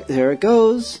real quick. There it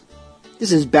goes.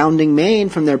 This is Bounding Maine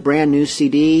from their brand new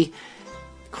CD,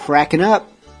 Crackin'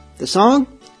 Up. The song,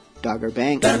 Dogger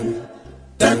Bank.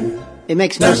 It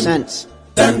makes no sense.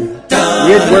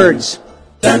 Weird words.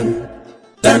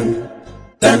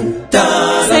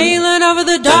 Sailing over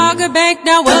the Dogger Bank,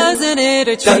 now wasn't it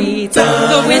a treat?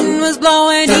 The wind was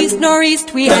blowing east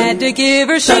nor'east, we had to give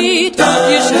her sheet.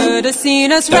 You should have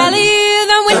seen us rally,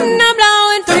 the wind a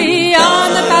blowing free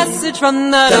on the passage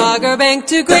from the Dogger Bank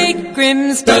to Great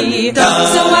Grimsby.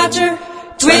 So watch her,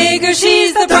 twig her,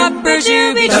 she's the proper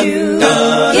Juby-Jew.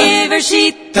 Give her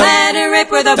sheet, let her rip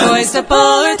with the boys to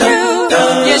pull her through.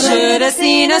 You should have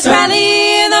seen us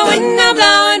rally, the wind a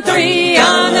blowing free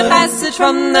on the passage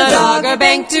from the Dogger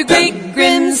Bank to Great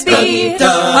Grimsby.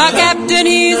 Our captain,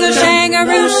 he's a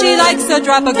shangaroo, she likes a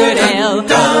drop of good ale.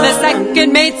 The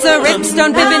second mate's a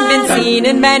ripstone pippin, been seen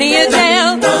in many a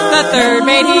tale. The third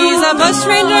mate, he's a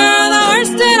bushranger, the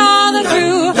worst in all the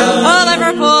crew. A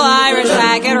Liverpool Irish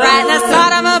faggot rat and a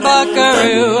sod of a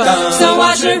buckaroo. So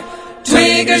watch her,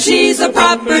 twig her, she's a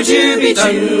proper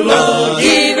Juby-Jew.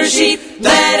 Give her sheet,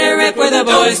 let her rip with the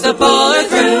boys to pull her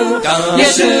through. You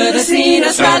should have seen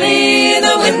us rally,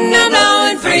 the wind a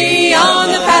blowing free on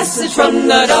the passage from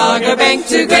the Dogger Bank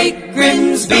to Great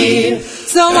Grimsby.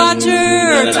 So watch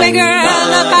her, twig her,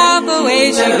 and the powerful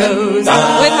way she goes. With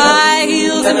high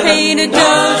heels and painted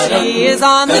toes, she is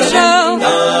on the show.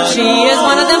 She is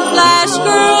one of them flash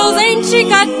girls, ain't she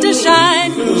got to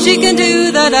shine? She can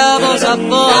do the double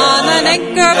shuffle on the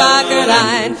Knickerbocker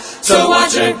line. So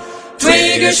watch her,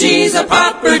 twig her, she's a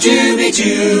proper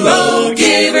Juby-Jew. Oh,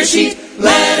 give her sheet,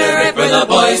 let her rip with the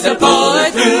boys to pull her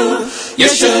through. You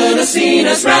should have seen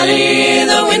us rally,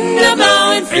 the wind a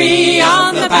blowing free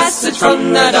on the passage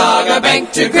from the Dogger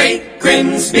Bank to Great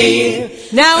Grimsby.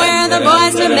 Now we're the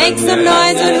boys to make some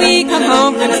noise when we come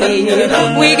home from sea.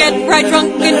 We get right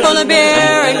drunk and full of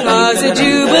beer and cause a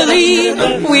jubilee.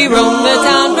 We roam the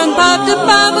town from pub to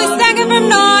pub, we stagger from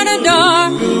door to door.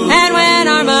 And when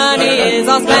our money is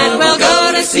all spent, we'll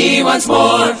go to sea once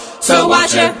more. So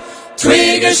watch her,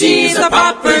 twig her, she's a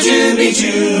proper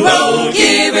Juby-Jew. Oh,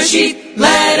 give her sheet,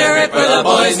 let her rip for the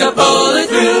boys to pull her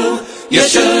through. You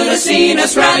should have seen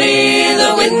us rally,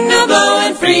 the wind a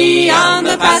blowing free on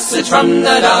the passage from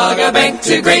the Dogger Bank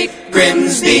to Great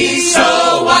Grimsby.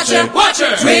 So watch her,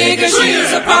 twig her,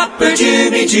 she's a proper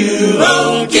Juby-Jew.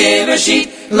 Oh, give her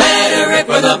sheet, let her rip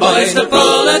for the boys to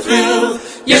pull her through.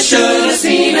 You should have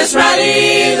seen us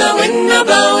rally, the wind a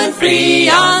blowing free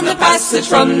on the passage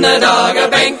from the Dogger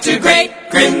Bank to Great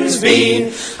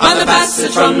Grimsby. On the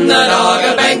passage from the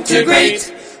Dogger Bank to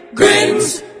Great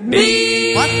Grimsby.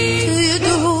 What do you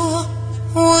do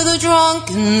with a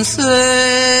drunken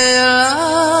sailor?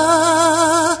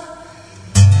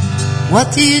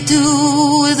 What do you do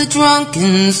with a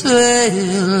drunken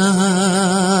sailor?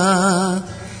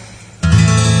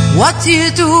 What do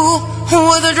you do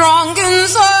with a drunken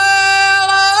sailor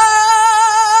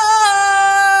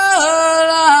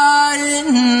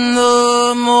in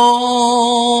the morning?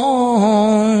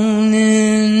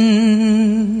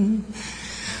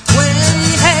 Way,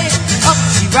 hey, up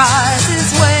she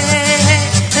rises, way, hey,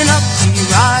 and up she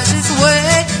rises, way,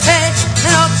 hey,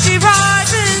 and up she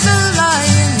rises early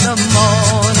in the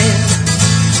morning.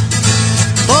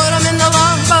 Put 'em in the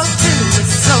longboat till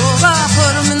he's sober,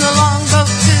 put 'em in the longboat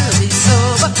till he's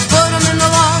sober, put 'em in the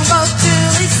longboat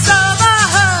till he's sober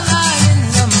early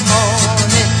in the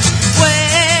morning.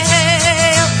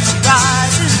 Way, up she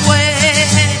rises, way,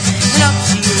 and up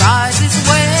she rises,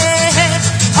 way,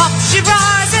 up she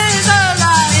rises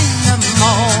early in the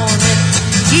morning.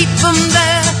 Keep 'em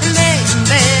there, make 'em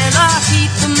bail,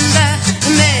 keep 'em there,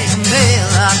 make 'em bail,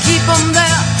 keep 'em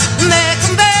there, make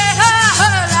 'em bail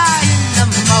early in the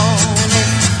morning.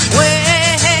 Way,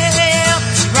 up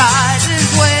she rises,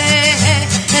 way,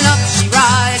 and up she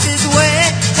rises, way,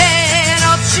 and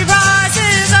up she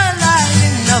rises early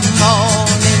in the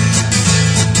morning.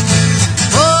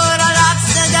 Put a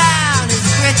lobster down his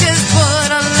britches, put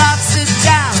a lobster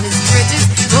down his britches,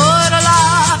 put a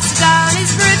lobster down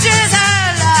his britches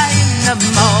early in the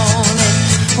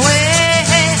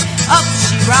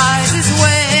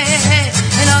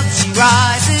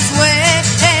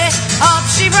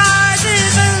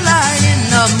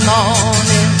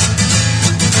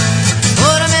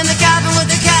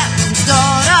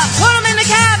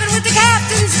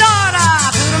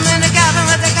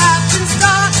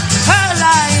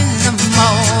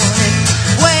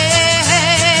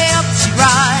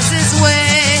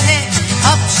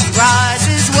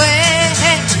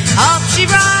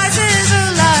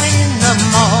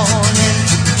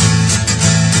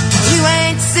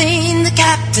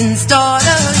captain's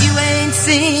daughter. You ain't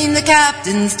seen the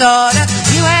captain's daughter.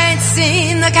 You ain't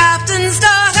seen the captain's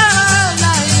daughter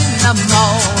early in the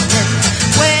morning.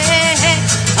 Way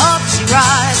up she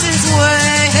rises,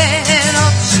 way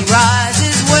up she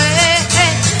rises, way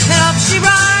up she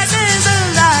rises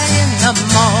early in the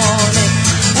morning.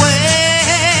 Way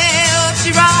up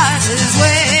she rises,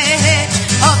 way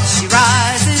up she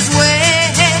rises, way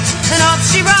up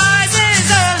she rises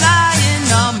early in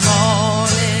the morning.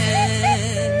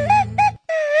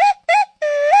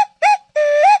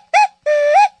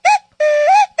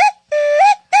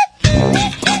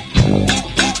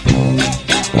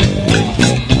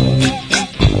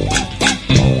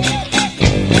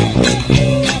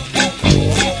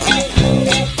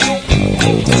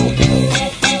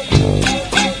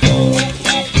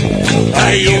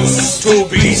 I used to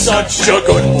be such a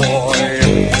good boy,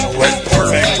 with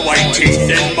perfect white teeth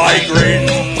in my grin.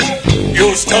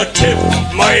 Used to tip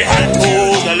my hat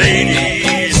to the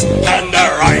ladies, and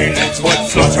their eyelids would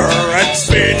flutter and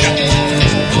spin.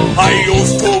 I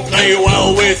used to play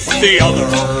well with the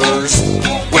others,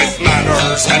 with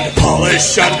manners and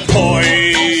polish and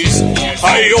poise.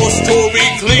 I used to be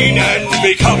clean and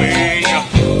becoming,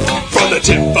 from the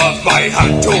tip of my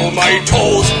hat to my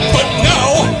toes. But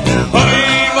now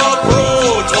I'm a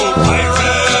brutal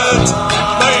pirate.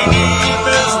 My name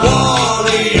is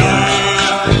Wally.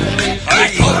 I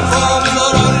come from the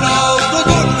land of the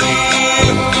goodly,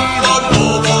 the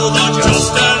noble, the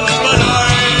just and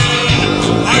benign.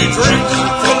 I drink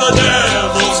from the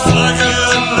devil's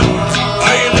flagon.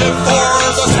 I live for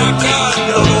the sack and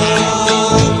the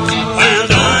gold. I'll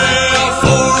die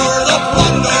for the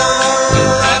plunder,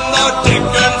 and the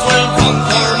dickens will come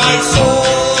for my soul.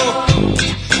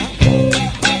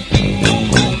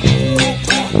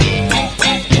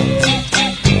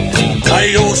 I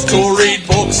used to read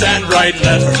books and write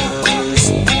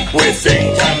letters with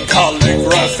ink and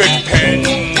calligraphic pen.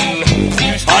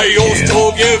 I used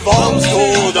to give alms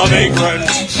to the vagrant,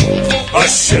 a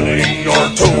shilling or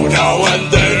two now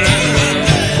and then.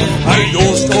 I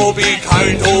used to be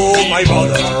kind to my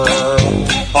mother.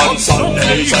 On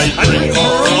Sundays I bring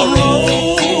her a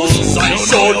rose. I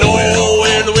show no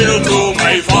ill will to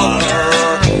my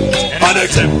father, an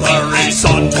exemplary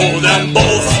son to them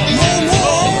both.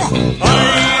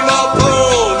 I'm a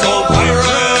brutal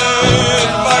pirate.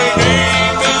 My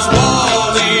name is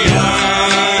Wally.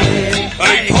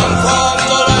 I come from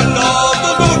the land of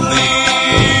the goodly,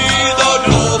 the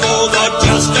noble, the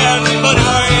just and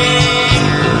benign.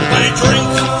 I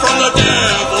drink from the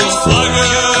devil's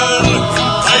flagon.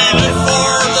 I live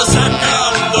for the sack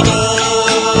and the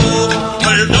gold.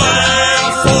 I'll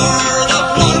die for the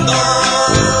plunder,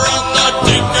 and the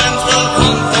dickens will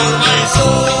come for my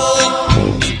soul.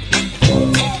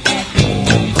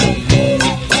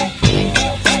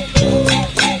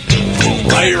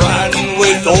 I ran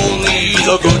with only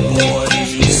the good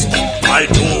boys.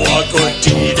 I'd do a good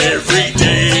deed every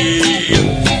day.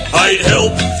 I'd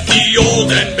help the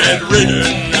old and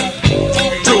bedridden.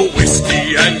 To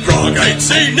whiskey and grog I'd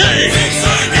say nay.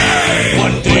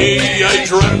 One day I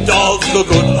dreamt of the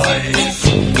good life,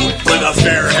 with a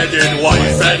fair-headed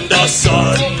wife and a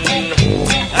son.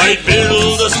 I'd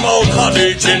build a small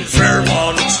cottage in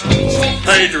Fairmont.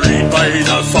 I'd read by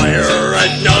the fire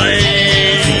at night.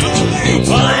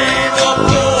 I'm a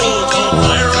brutal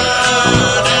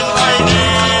pirate, and my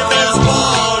name is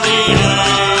Wally.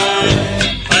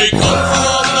 I come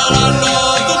from the land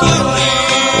of the goodly,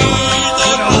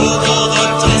 the noble, the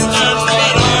just and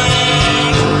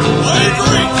benign. I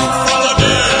drink from the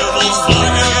devil's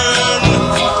flagon.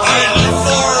 I live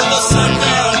for the sack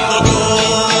and the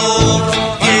gold.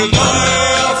 I'll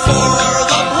die for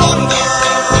the plunder,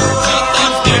 and the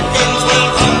dickens will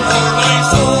come for my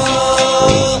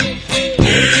soul.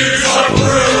 He's a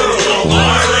brutal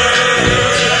pirate.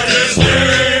 His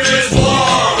name is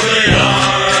Wally.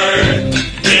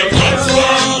 He comes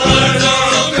from the land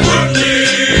of the goodly,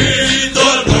 the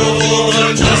noble, the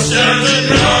just and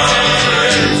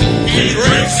benign. He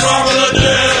drinks from the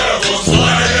devil's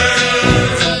flagon.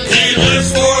 He lives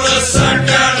for the sack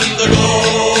and the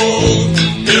gold.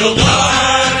 He'll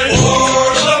die for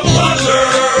the plunder,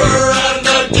 and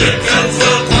the dickens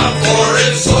will come for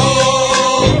his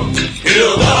soul.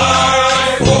 He'll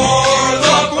die for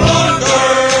the plunder,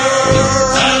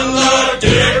 and the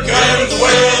dickens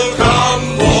will come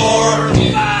for.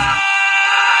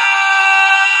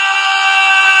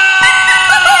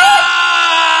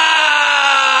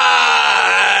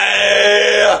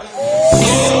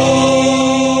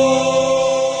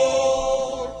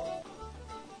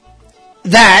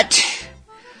 That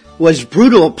was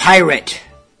Brutal Pirate.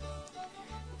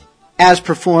 as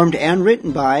performed and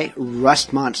written by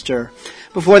Rust Monster.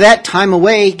 Before that, Time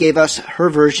Away gave us her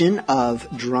version of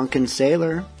Drunken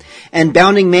Sailor. And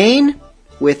Bounding Maine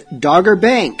with Dogger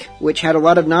Bank, which had a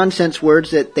lot of nonsense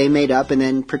words that they made up and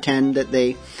then pretend that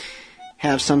they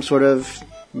have some sort of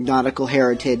nautical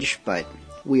heritage, but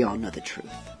we all know the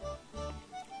truth.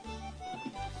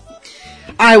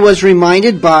 I was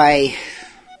reminded by...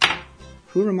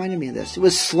 Who reminded me of this? It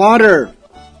was Slaughter.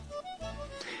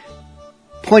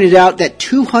 Pointed out that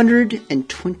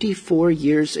 224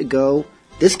 years ago,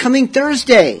 this coming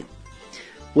Thursday,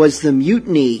 was the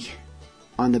mutiny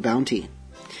on the Bounty.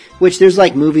 Which there's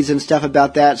like movies and stuff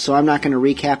about that, so I'm not going to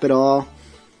recap it all.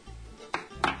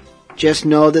 Just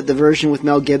know that the version with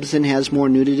Mel Gibson has more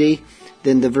nudity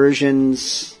than the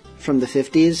versions from the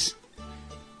 50s.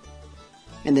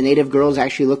 And the native girls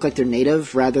actually look like they're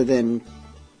native rather than,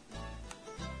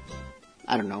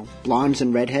 I don't know, blondes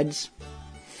and redheads.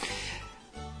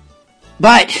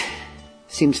 But,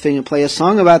 seems fitting to play a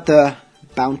song about the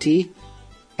Bounty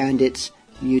and its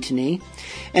mutiny.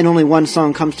 And only one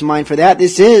song comes to mind for that.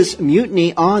 This is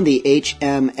Mutiny on the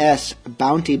HMS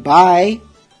Bounty by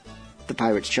the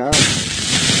Pirates Charles.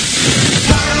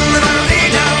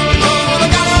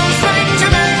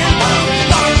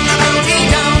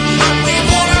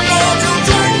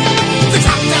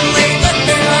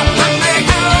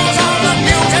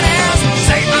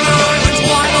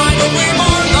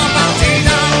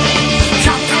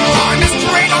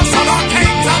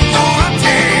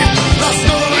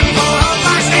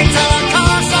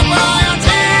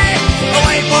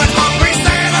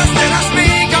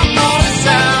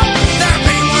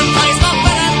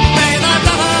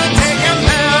 Take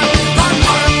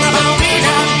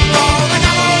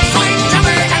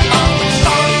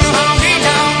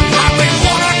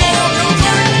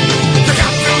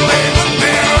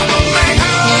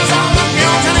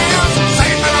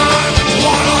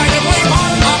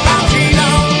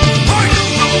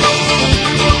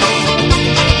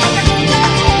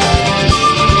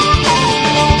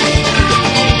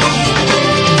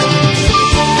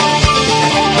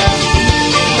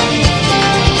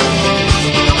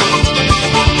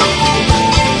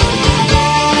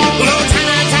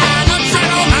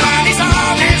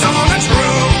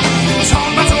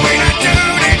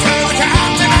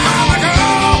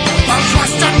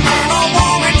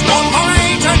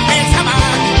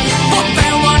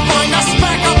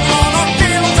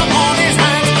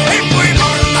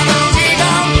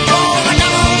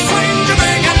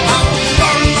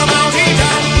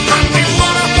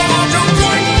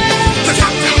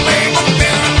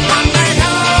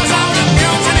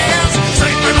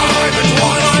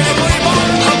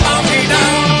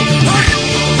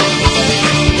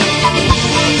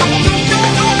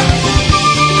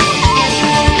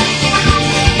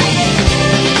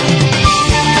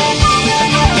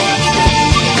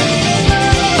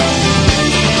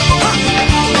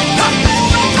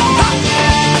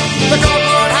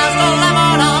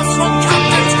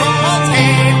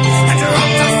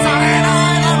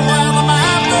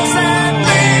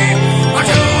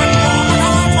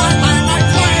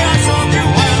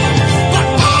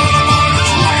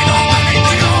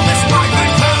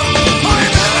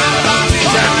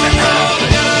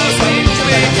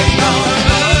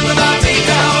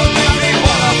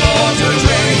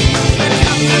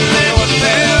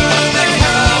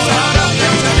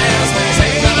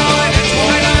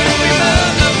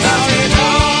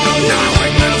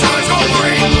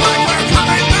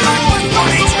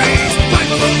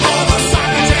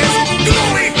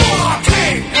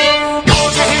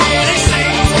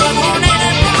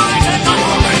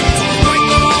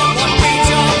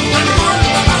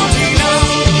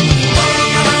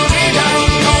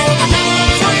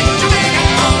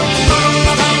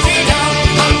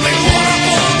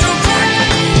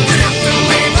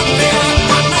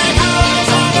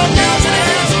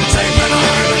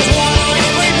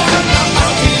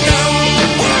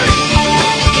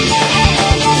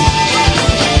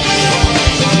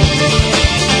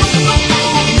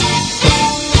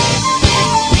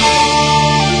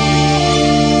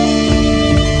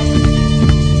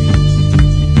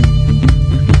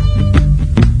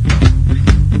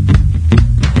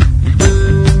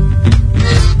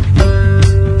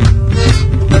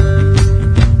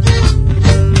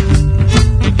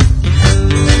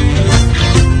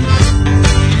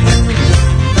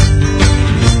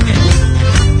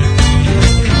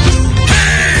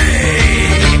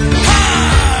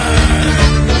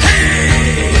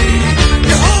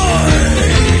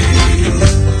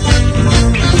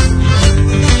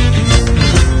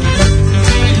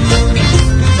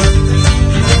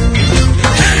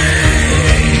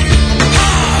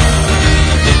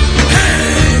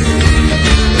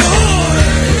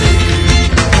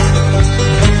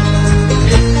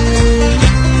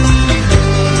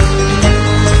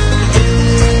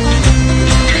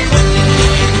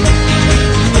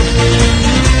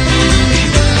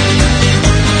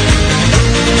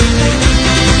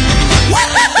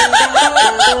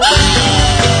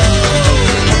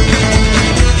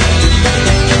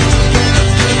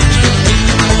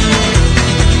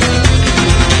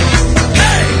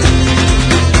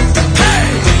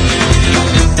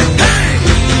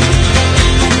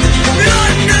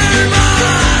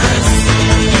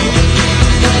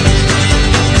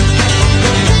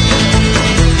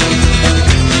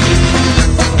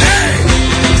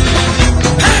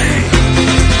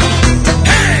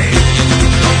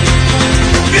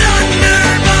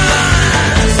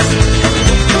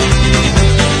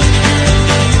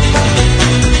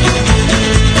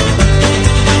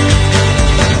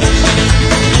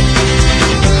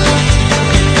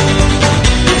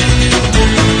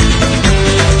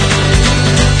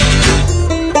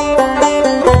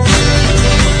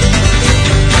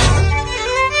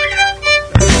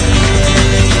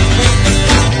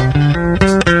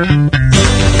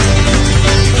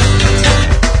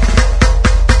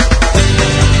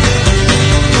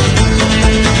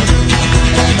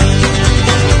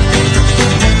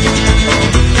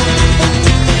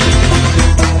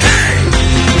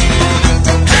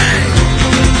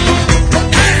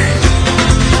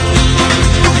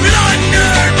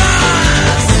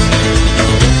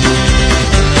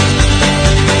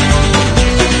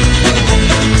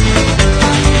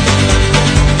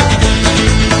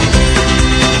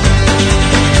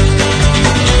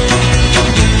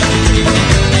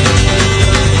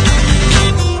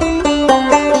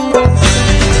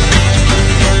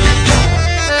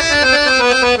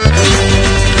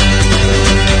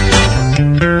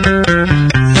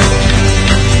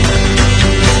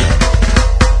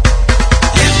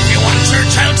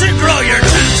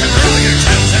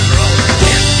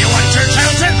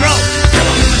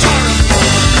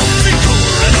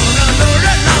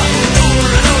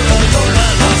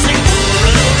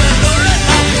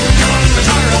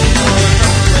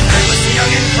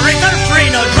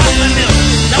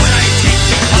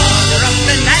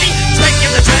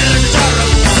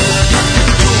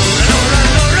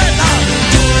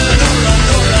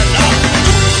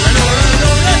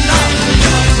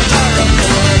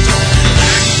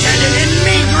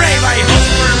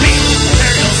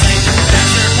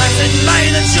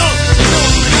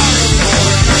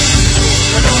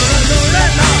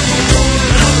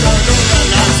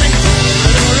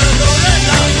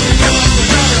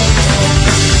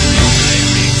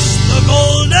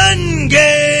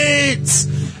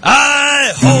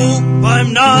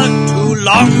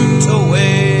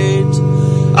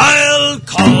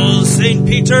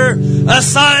Peter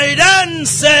aside and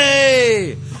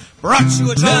say, brought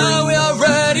you a time. Now we are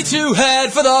ready to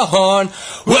head for the Horn.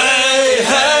 Way,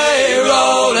 hey,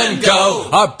 roll and go.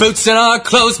 Our boots and our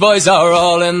clothes, boys, are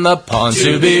all in the pond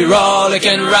to be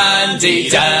rollicking randy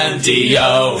dandy,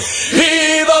 oh.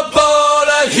 Heave a boat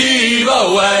and heave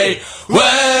away.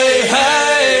 Way,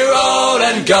 hey, roll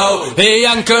and go. The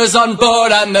anchor's on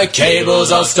board and the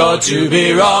cables all stored to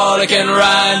be rollicking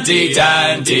randy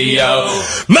dandy,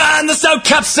 oh. Man the stout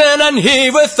capstan and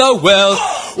heave with a will.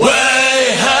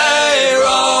 Way, hey,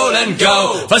 roll and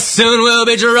go. For soon we'll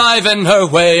be driving her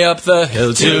way up the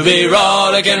hill to be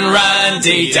rollicking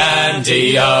randy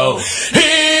dandy, oh.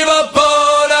 Heave a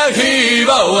boat and heave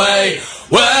away.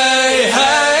 Way,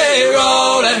 hey,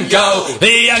 roll and go.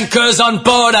 The anchor's on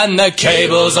board and the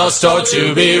cables all stored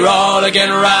to be rollicking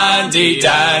randy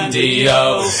dandy,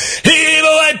 oh. Heave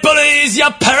away, bullies, you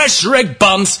perish rig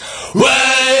bumps.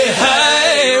 Way,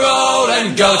 hey, roll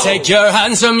and go. Take your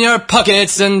hands from your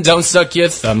pockets and don't suck your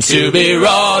thumbs to be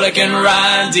rollicking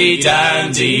randy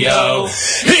dandy, oh.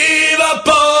 Heave a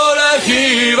boat and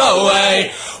heave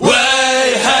away.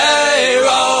 Way, hey,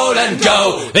 roll and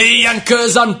go. The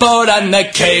anchor's on board and the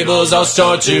cables all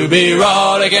stored to be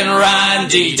rollicking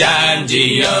randy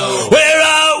dandy, oh. We're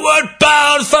outward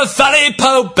bound for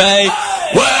Valleypo Bay.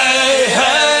 Way,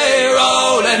 hey,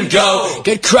 roll and go.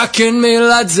 Get cracking, me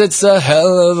lads, it's a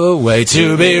hell of a way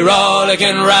to be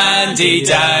rollicking randy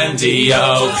dandy,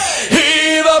 oh.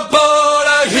 Heave a boat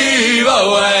and heave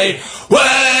away.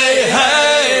 Way,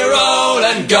 hey, roll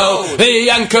and go. The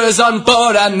anchor's on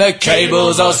board and the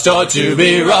cables all stored to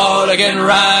be rollicking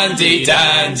randy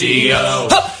dandy, oh.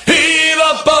 Hup! Heave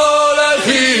a boat and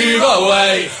heave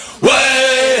away.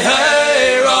 Way,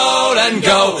 hey, roll and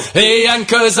go. The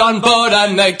anchor's on board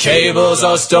and the cables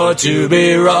all stored to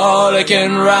be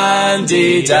rollicking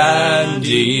randy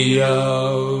dandy,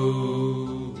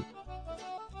 oh.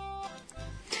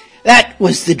 That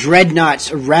was the Dreadnoughts'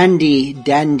 Randy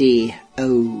Dandy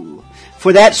O.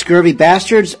 For that, Scurvy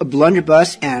Bastards,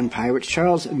 Blunderbuss, and Pirates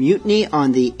Charles mutiny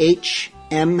on the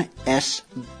HMS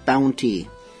Bounty.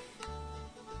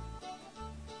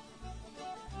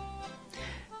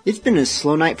 It's been a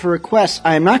slow night for requests.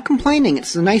 I am not complaining.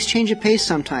 It's a nice change of pace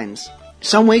sometimes.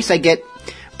 Some weeks I get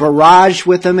barraged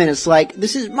with them and it's like,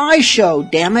 this is my show,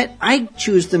 damn it. I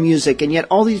choose the music, and yet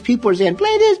all these people are saying,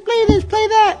 play this, play this, play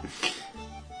that.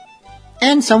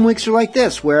 And some weeks are like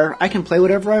this, where I can play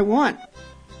whatever I want.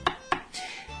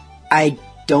 I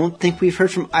don't think we've heard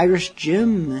from Irish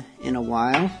Jim in a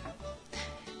while.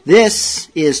 This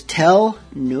is Tell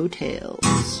No Tales.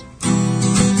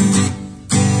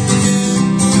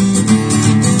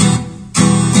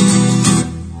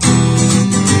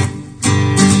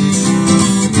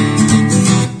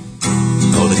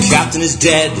 Oh, the captain is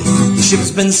dead, the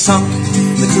ship's been sunk,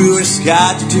 and the crew are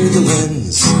scattered to the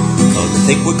winds. Oh,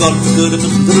 they think we're gone for good, but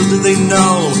little do they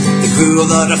know, the crew of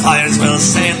the Defiance will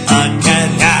sail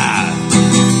again, yeah.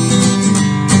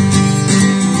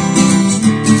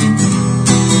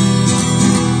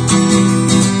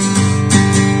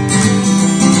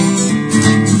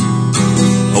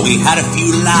 Oh, we had a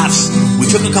few laughs, we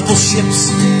took a couple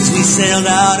ships, as we sailed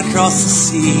out across the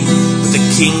sea. But the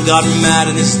king got mad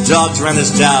and his dogs ran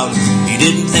us down. He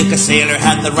didn't think a sailor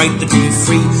had the right to be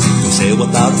free. We sail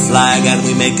without a flag and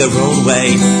we make our own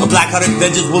way. A black-hearted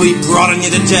vengeance will be brought on you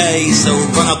today. So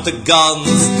run up the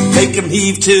guns, make them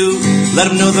heave to, let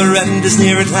them know their end is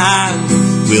near at hand.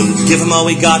 We'll give them all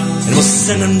we got and we'll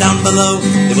send them down below.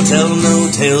 They will tell no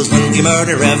tales when we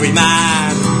murder every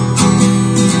man.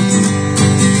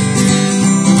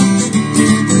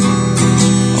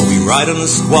 Ride on the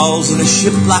squalls in a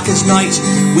ship black as night.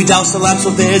 We douse the lamps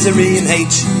with misery and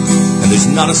hate. And there's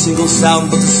not a single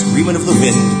sound but the screaming of the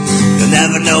wind. You'll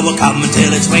never know what come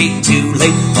until it's way too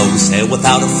late. Oh, we sail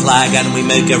without a flag and we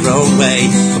make our own way.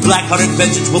 A black-hearted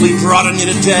vengeance will be brought on you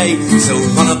today. So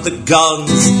run up the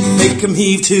guns, make them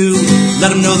heave to,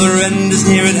 let them know their end is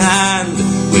near at hand.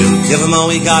 We'll give them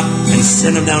all we got and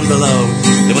send them down below.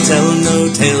 They will tell no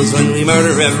tales when we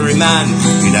murder every man.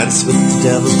 We dance with the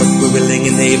devil but we're willing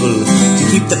and able to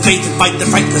keep the faith and fight the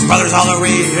fight, cause brothers all are we,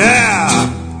 yeah!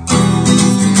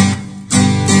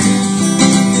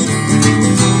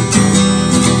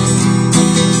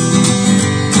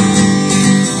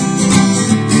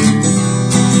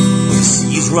 The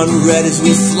seas run red as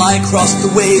we fly across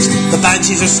the waves. The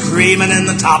banshees are screaming in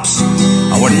the tops.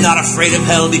 Oh, we're not afraid of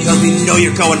hell because we know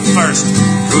you're going first.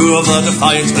 Crew of the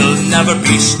Defiance will never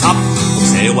be stopped. We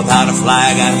sail without a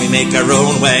flag and we make our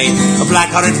own way. A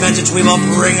black-hearted vengeance we will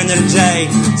bring in today.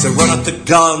 So run up the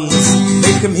guns,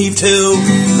 make them heave to,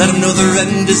 let them know their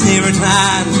end is near at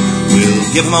hand.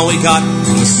 We'll give him all we got,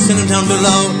 and we'll send him down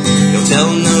below. He'll tell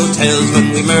no tales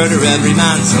when we murder every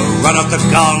man. So run up the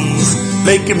guns,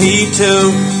 make him heave to,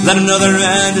 let him know their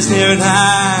end is near at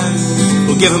hand.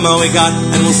 We'll give him all we got,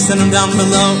 and we'll send him down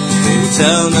below. They will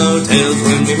tell no tales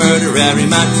when we murder every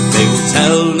man. They will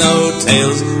tell no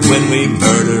tales when we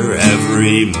murder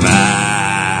every man.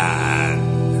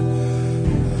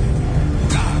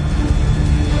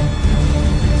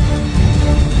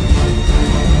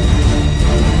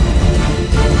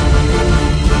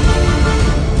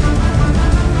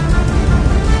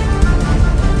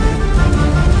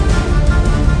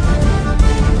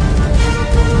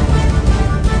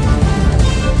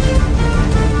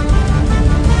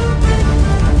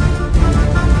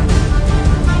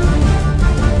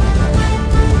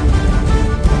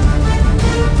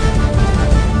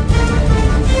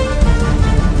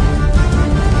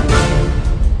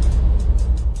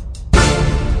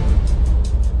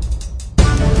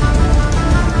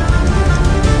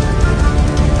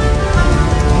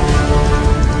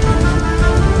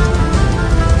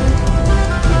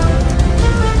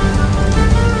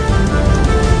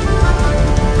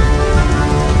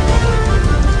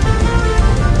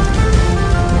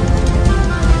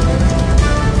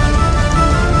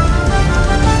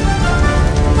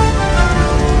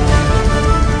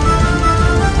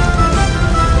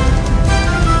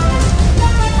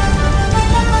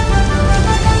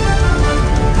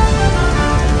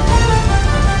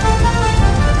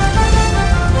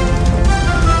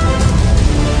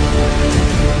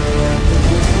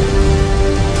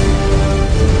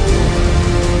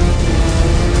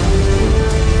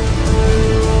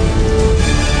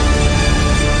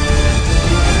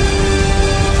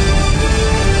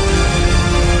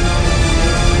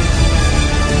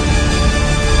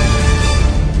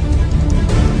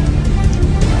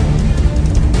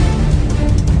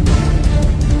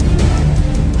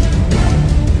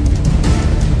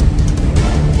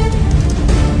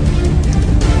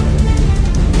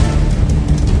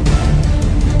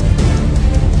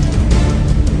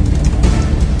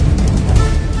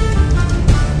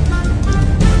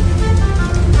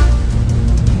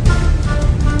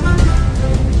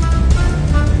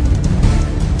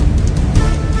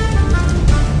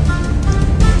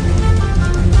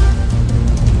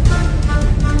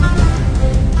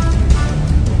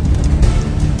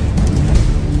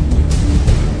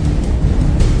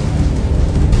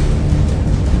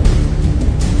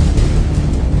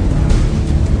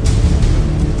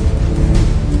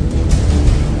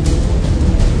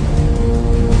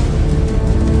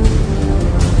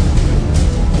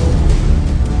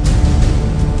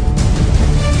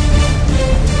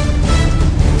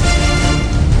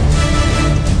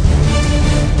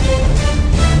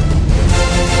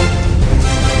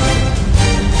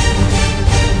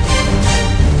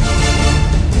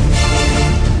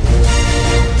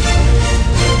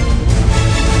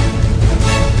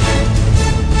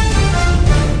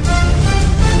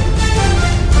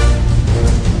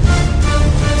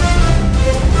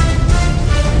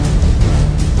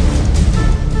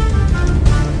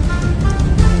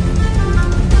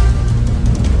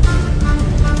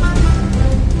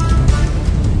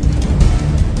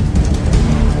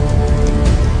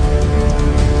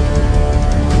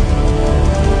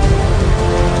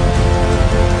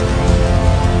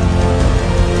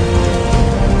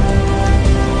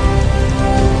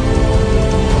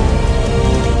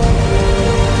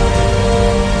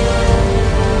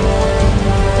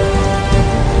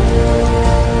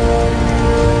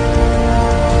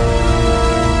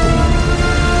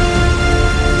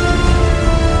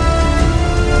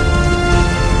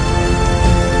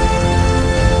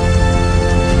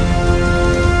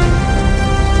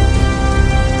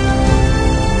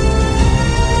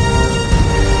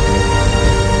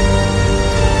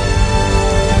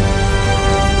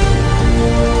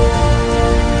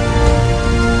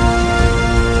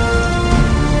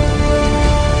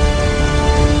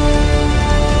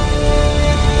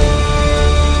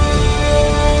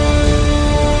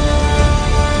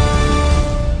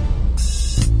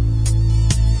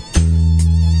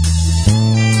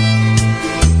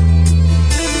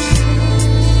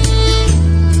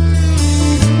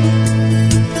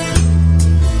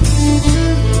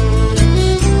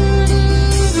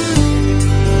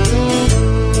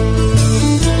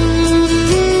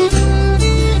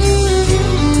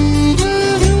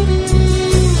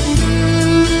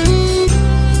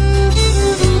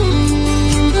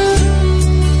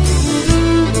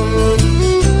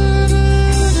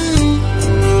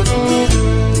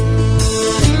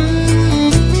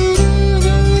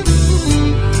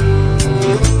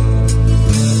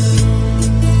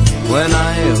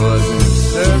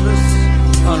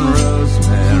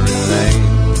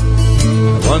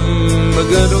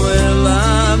 goodwill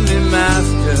of me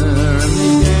master and me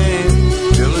dame,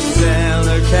 till a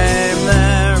sailor came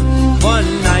there one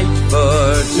night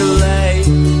for to lay,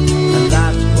 and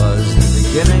that was the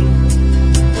beginning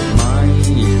of my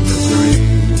misery.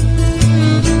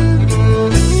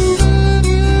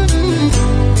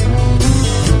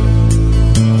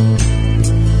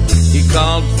 He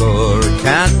called for a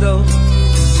candle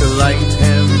to light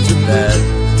him to bed,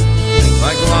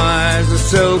 likewise a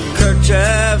silk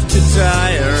kerchief to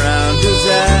tie around his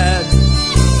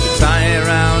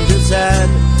head,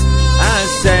 as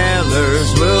sailors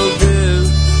will do.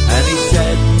 And he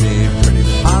said, "Me pretty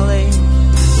Polly,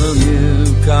 will you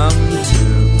come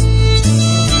too?"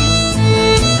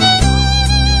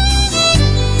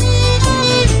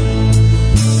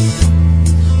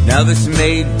 Now this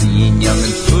maid, being young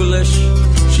and foolish,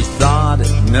 she thought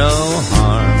it no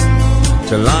harm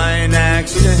to lie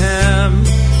next to him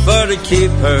for to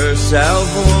keep herself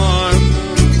warm.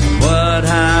 What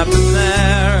happened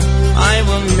there I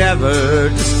will never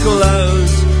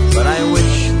disclose, but I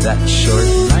wish that short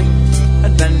night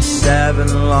had been 7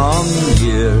 long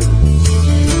years.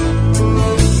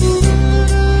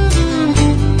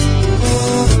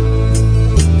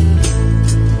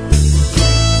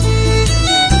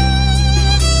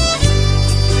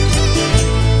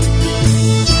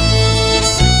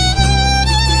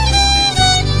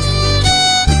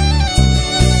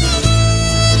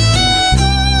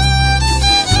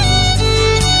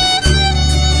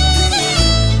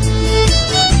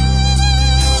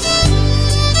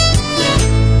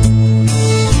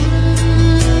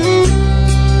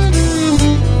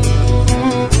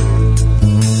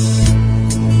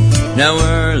 Now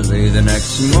early the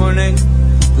next morning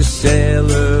the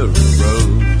sailor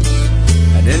arose,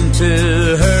 and into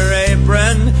her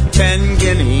apron 10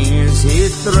 guineas he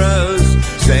throws,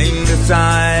 saying, "This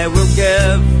I will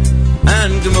give,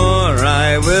 and more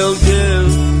I will do,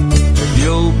 if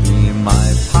you'll be my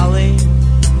Polly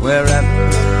wherever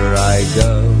I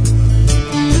go."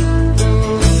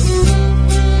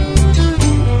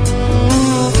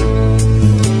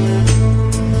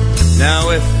 Now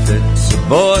if it's a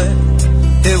boy,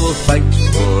 he will fight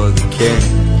for the king.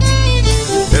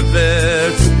 If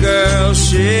it's a girl,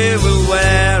 she will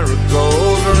wear a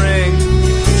gold ring.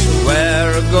 She'll wear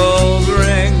a gold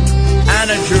ring and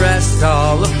a dress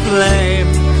all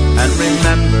aflame, and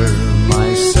remember my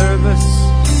service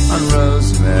on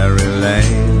Rosemary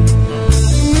Lane.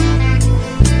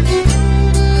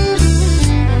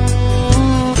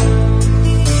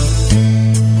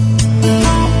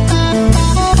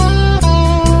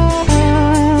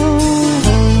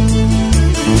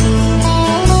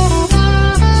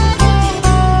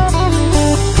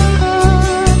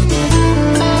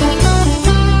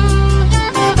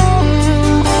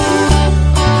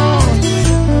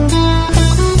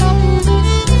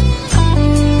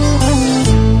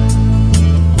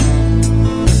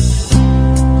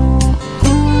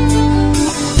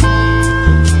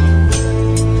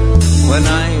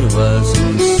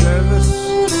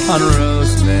 On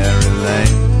Rosemary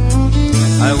Lane,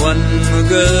 I won the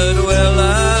goodwill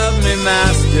of me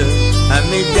master and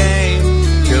me dame,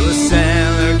 till a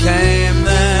sailor came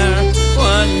there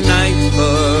one night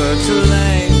for to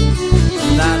lay,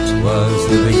 and that was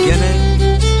the beginning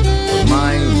of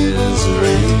my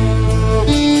misery.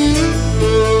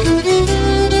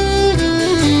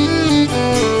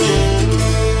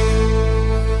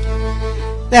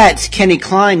 That's Kenny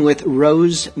Klein with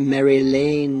Rosemary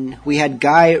Lane. We had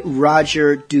Guy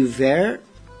Roger Duvert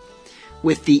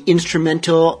with the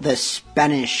instrumental The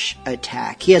Spanish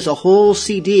Attack. He has a whole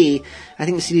CD. I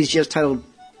think the CD is just titled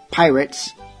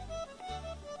Pirates.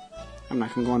 I'm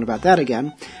not going to go on about that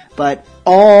again. But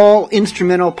all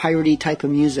instrumental piratey type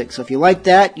of music. So if you like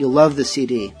that, you'll love the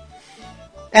CD.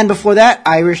 And before that,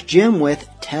 Irish Jim with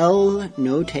Tell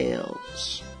No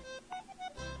Tales.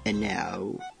 And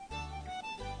now,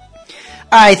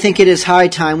 I think it is high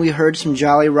time we heard some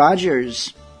Jolly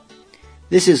Rogers.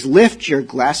 This is Lift Your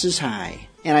Glasses High.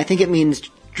 And I think it means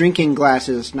drinking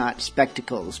glasses, not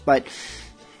spectacles. But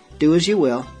do as you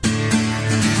will.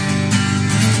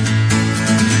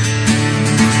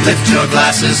 Lift your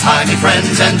glasses high, me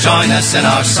friends, and join us in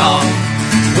our song.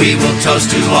 We will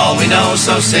toast to all we know,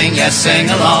 so sing, yes, sing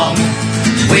along.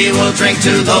 We will drink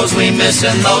to those we miss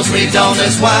and those we don't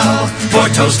as well. For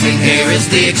toasting here is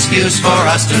the excuse for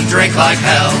us to drink like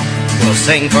hell. We'll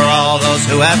sing for all those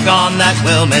who have gone that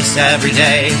we'll miss every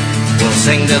day. We'll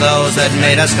sing to those that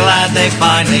made us glad they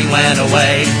finally went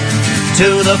away.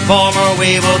 To the former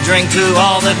we will drink to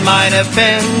all that might have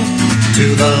been.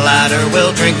 To the latter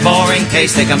we'll drink more in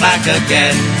case they come back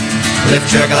again.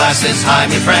 Lift your glasses high,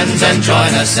 me friends, and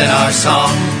join us in our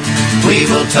song. We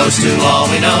will toast to all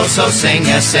we know, so sing,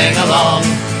 yes, sing along.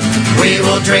 We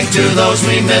will drink to those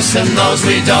we miss and those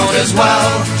we don't as well.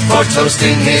 For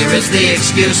toasting here is the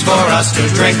excuse for us to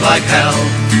drink like hell.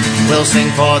 We'll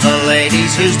sing for the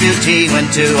ladies whose beauty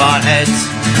went to our heads.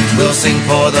 We'll sing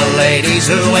for the ladies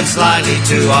who went slyly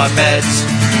to our beds.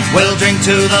 We'll drink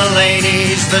to the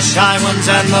ladies, the shy ones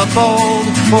and the bold,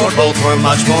 for both were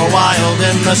much more wild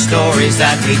in the stories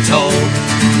that we told.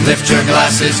 Lift your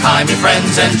glasses high, me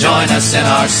friends, and join us in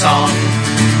our song.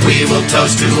 We will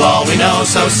toast to all we know,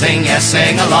 so sing, yes,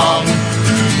 sing along.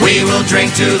 We will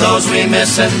drink to those we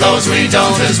miss and those we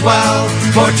don't as well.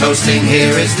 For toasting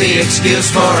here is the excuse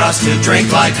for us to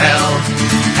drink like hell.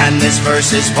 And this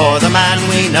verse is for the man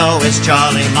we know is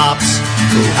Charlie Mops,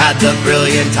 who had the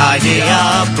brilliant idea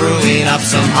of brewing up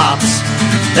some hops.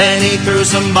 Then he threw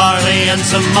some barley and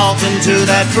some malt into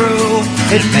that brew.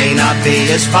 It may not be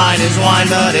as fine as wine,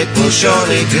 but it will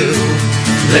surely do.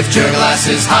 Lift your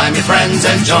glasses high, me friends,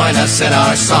 and join us in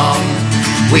our song.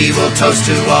 We will toast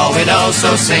to all we know,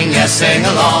 so sing, yes, sing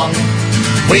along.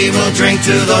 We will drink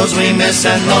to those we miss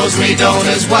and those we don't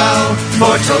as well.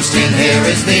 For toasting here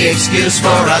is the excuse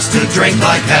for us to drink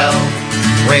like hell.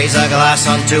 Raise a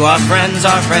glass unto our friends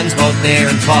both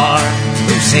near and far,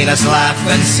 who've seen us laugh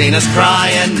and seen us cry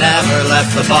and never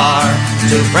left the bar.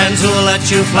 To friends who'll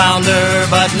let you flounder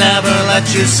but never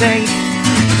let you sink.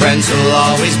 Friends who'll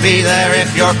always be there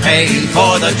if you're paying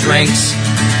for the drinks.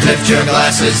 Lift your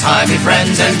glasses high, me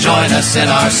friends, and join us in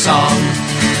our song.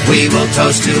 We will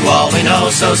toast to all we know,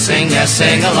 so sing, yes,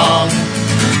 sing along.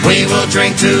 We will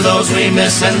drink to those we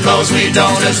miss and those we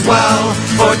don't as well.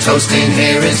 For toasting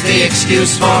here is the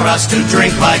excuse for us to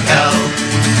drink like hell.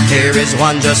 Here is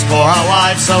one just for our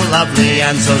wives, so lovely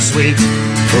and so sweet,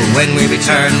 who when we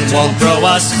return won't throw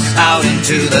us out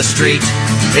into the street.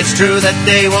 It's true that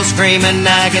they will scream and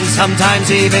nag and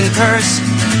sometimes even curse.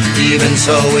 Even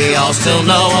so, we all still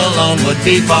know alone would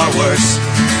be far worse.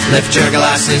 Lift your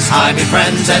glasses high, me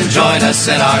friends, and join us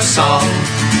in our song.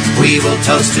 We will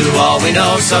toast to all we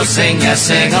know, so sing, yes,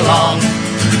 sing along.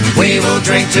 We will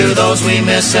drink to those we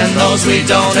miss and those we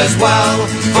don't as well.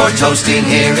 For toasting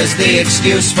here is the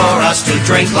excuse for us to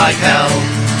drink like hell.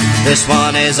 This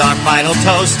one is our final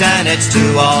toast, and it's to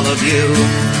all of you.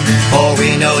 For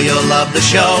we know you'll love the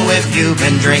show if you've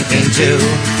been drinking too.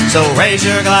 So raise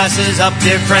your glasses up,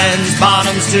 dear friends,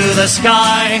 bottoms to the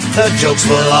sky. The jokes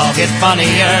will all get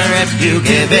funnier if you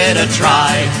give it a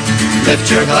try.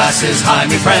 Lift your glasses high,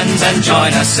 me friends, and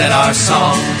join us in our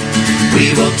song.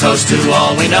 We will toast to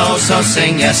all we know, so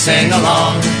sing, yes, sing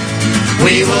along.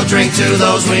 We will drink to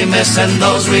those we miss and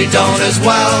those we don't as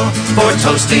well. For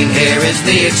toasting here is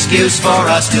the excuse for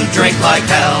us to drink like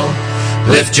hell.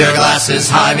 Lift your glasses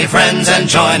high, me friends, and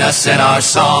join us in our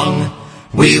song.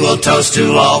 We will toast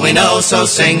to all we know, so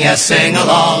sing, yes, sing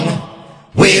along.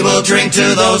 We will drink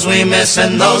to those we miss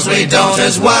and those we don't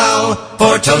as well.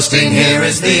 For toasting here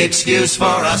is the excuse for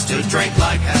us to drink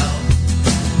like hell.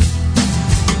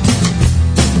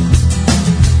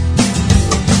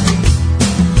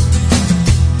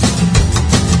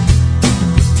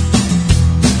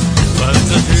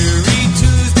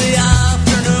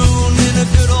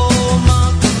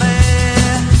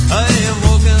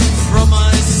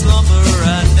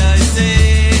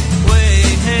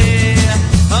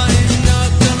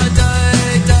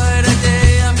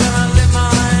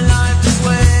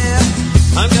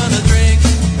 I'm gonna drink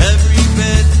every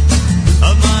bit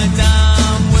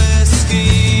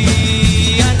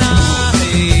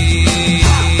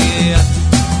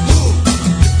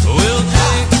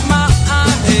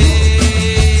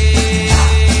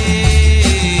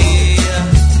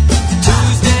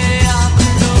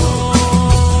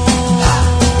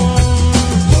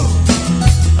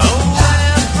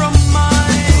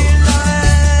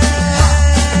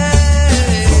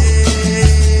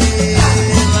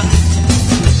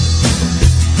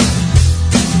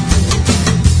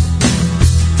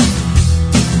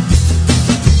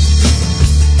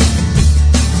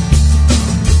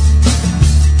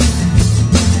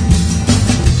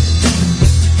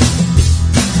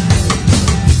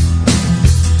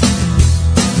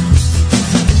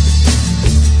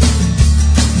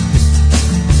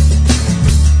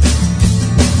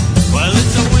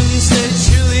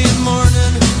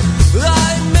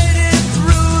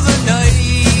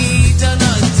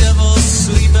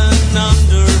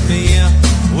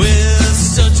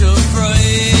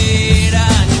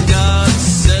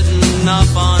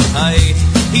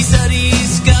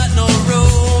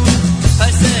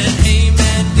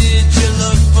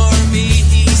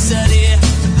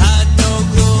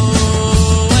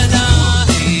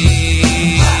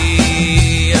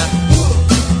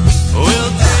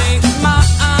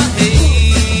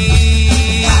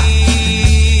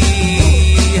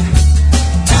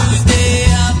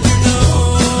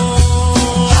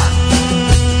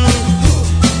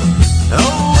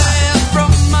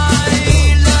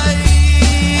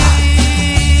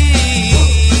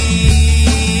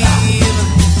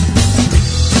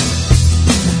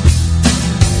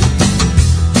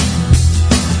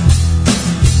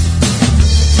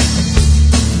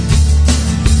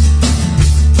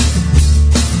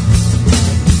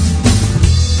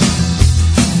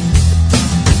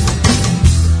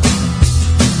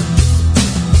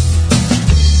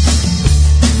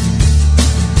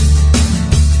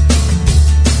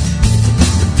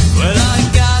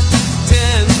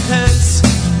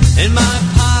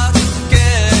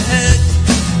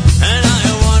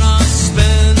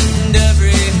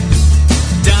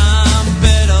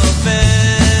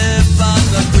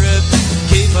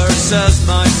says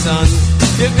my son,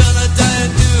 you're gonna die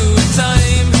in due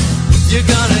time. You're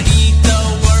gonna eat the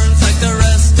worms like the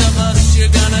rest of us. You're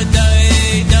gonna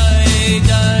die, die,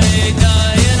 die,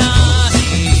 die. And I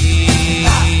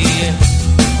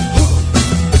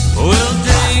will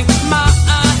drink my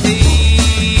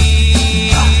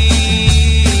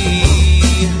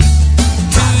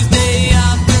Tuesday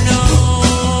afternoon,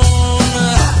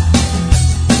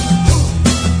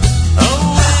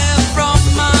 away from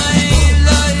my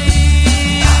life.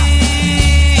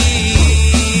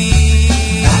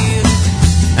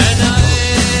 And I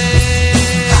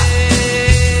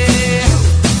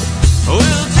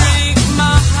will drink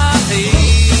my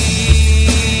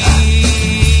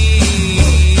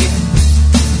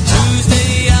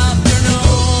Tuesday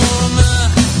afternoon,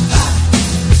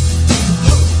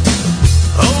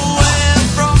 away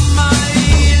from my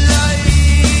life.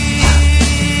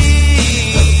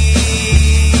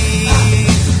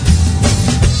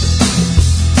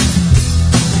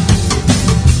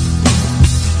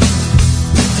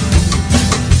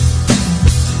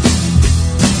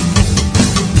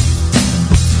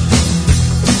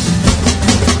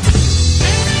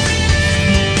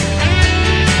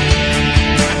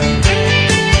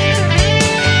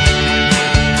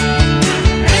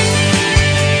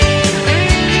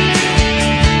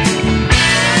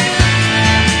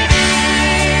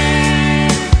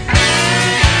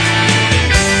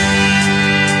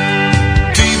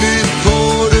 David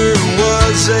Porter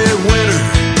was a winner,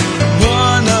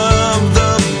 one of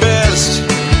the best,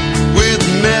 with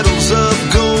medals of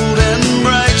gold and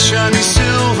bright shiny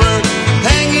silver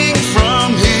hanging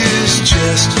from his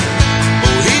chest.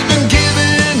 Oh, he'd been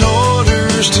given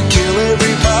orders to kill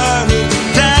every pirate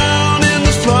down in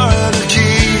the Florida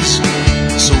Keys.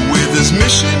 So with his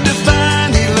mission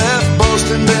defined, he left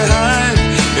Boston behind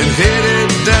and headed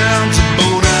down to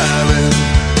Boat Island.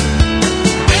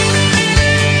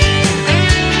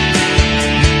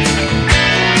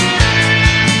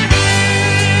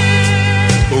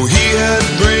 Oh, he had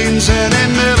brains and a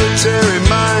military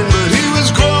mind, but he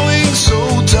was growing so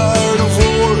tired of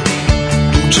war.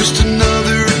 Oh, just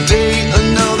another day,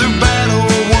 another battle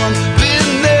won.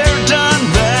 Been there, done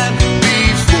that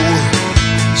before.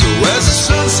 So as the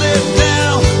sun set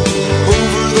down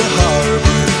over the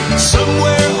harbor,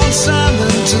 somewhere on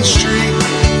Simonton Street,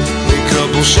 a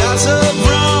couple shots of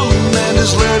rum and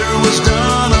his letter was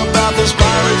done about those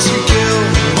pirates he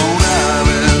killed on Long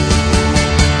Island.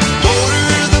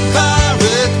 Porter the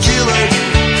pirate killer,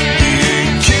 he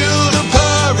ain't killed a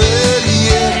pirate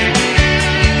yet.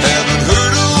 Haven't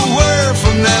heard a word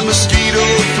from that mosquito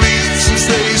fleet since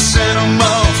they sent him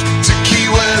off to Key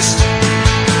West.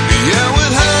 Yeah,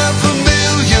 with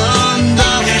 $500,000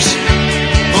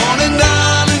 on an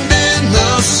island in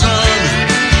the sun.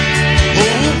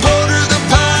 Oh, Porter the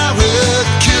pirate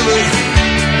killer,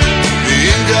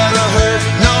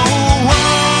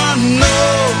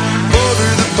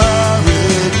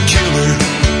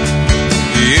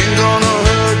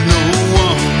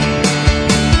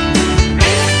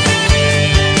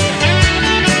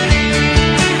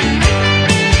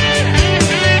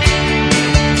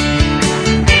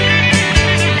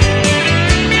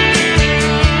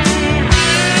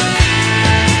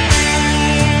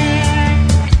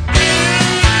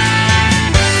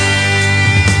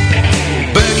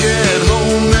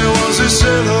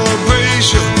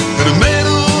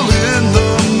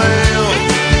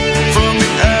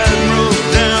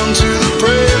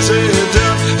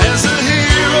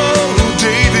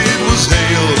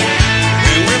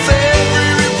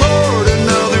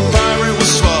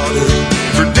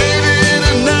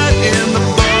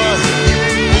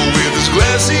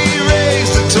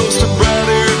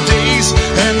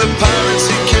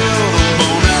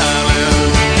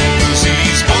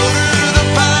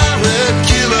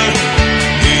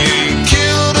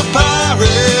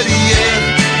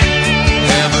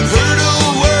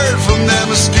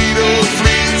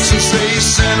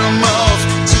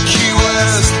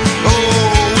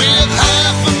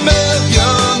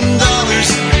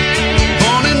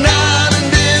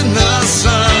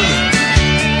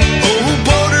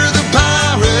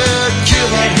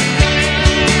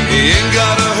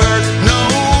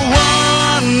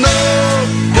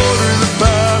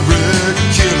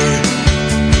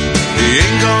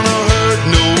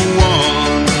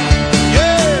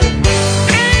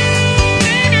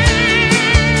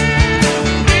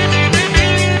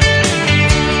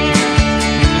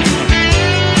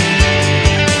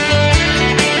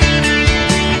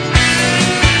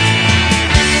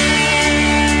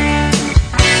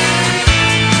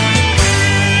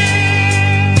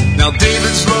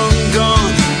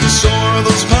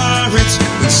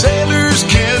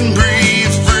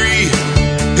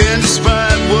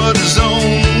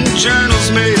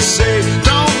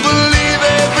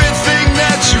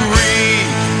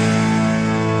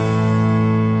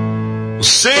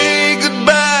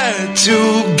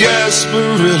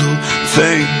 Gasparillo.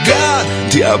 Thank God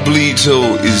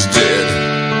Diablito is dead.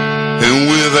 And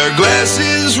with our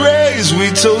glasses raised, we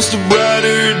toast to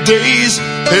brighter days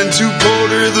and to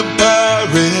Porter the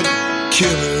pirate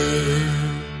killer.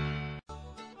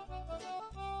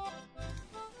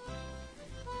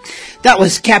 That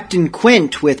was Captain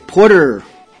Quint with Porter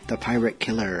the Pirate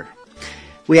Killer.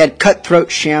 We had Cutthroat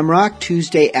Shamrock,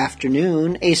 Tuesday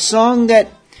Afternoon, a song that,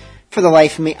 for the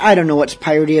life of me, I don't know what's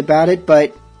piratey about it,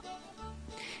 but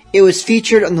it was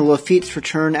featured on the Lafitte's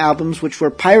Return albums, which were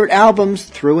pirate albums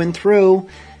through and through,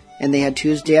 and they had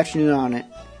Tuesday Afternoon on it.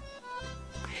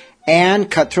 And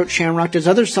Cutthroat Shamrock does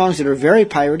other songs that are very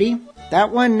piratey.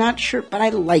 That one, not sure, but I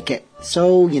like it.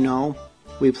 So,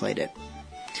 we played it.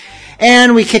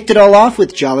 And we kicked it all off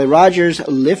with Jolly Rogers,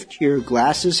 Lift Your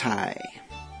Glasses High.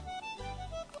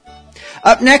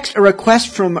 Up next, a request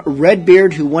from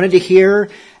Redbeard, who wanted to hear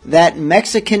that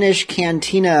Mexicanish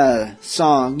cantina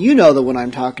song. You know the one I'm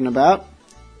talking about.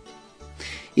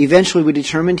 Eventually we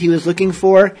determined he was looking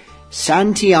for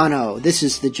Santiano. This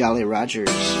is the Jolly Rogers.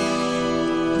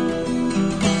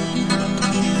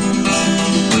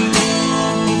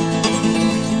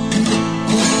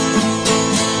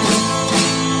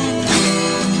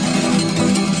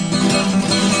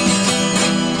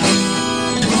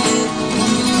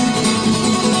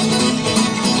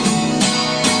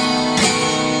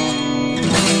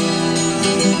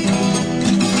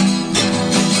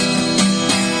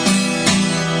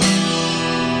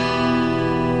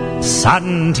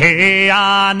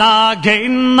 Santiana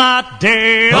gained that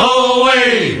day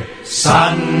away,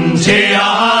 Santiano.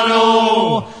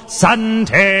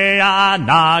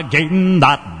 Santiana gained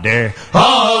that day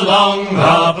along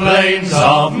the plains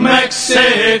of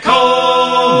Mexico.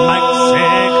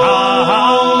 Mexico,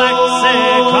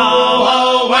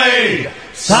 away,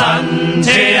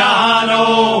 Santiano.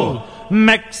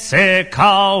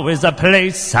 Mexico is a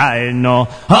place I know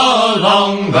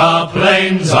along the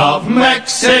plains of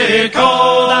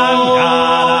Mexico. The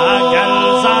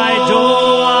girls I do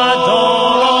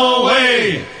adore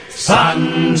away,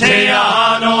 Santiano.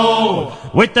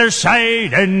 With their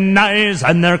shining eyes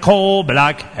and their coal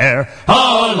black hair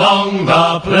along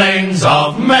the plains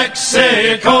of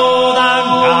Mexico. The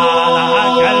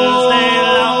girls they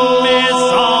love me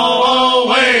so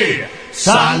away,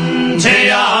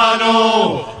 Santiano.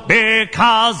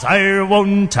 Because I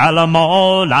won't tell them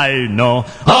all I know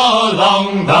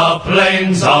along the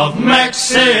plains of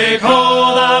Mexico.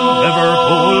 The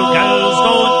Liverpool girls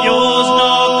don't use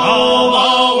no comb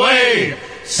away,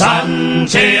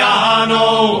 Santiano.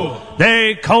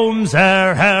 They combs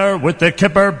their hair with the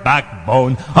kipper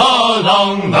backbone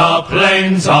along the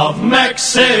plains of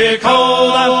Mexico.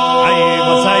 I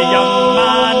was a young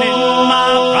man in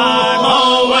my prime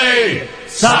away,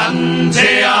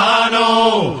 Santiano.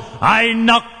 I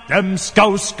knocked them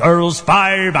scouse girls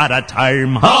 5 at a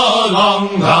time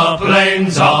along the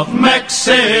plains of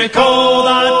Mexico.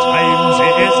 The times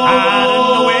is hard and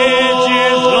the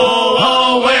wages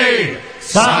low away,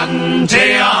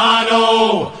 Santiano.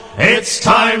 It's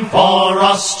time for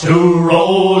us to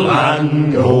roll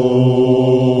and go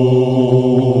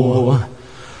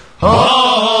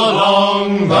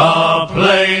along the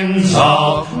plains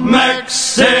of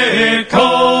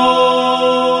Mexico.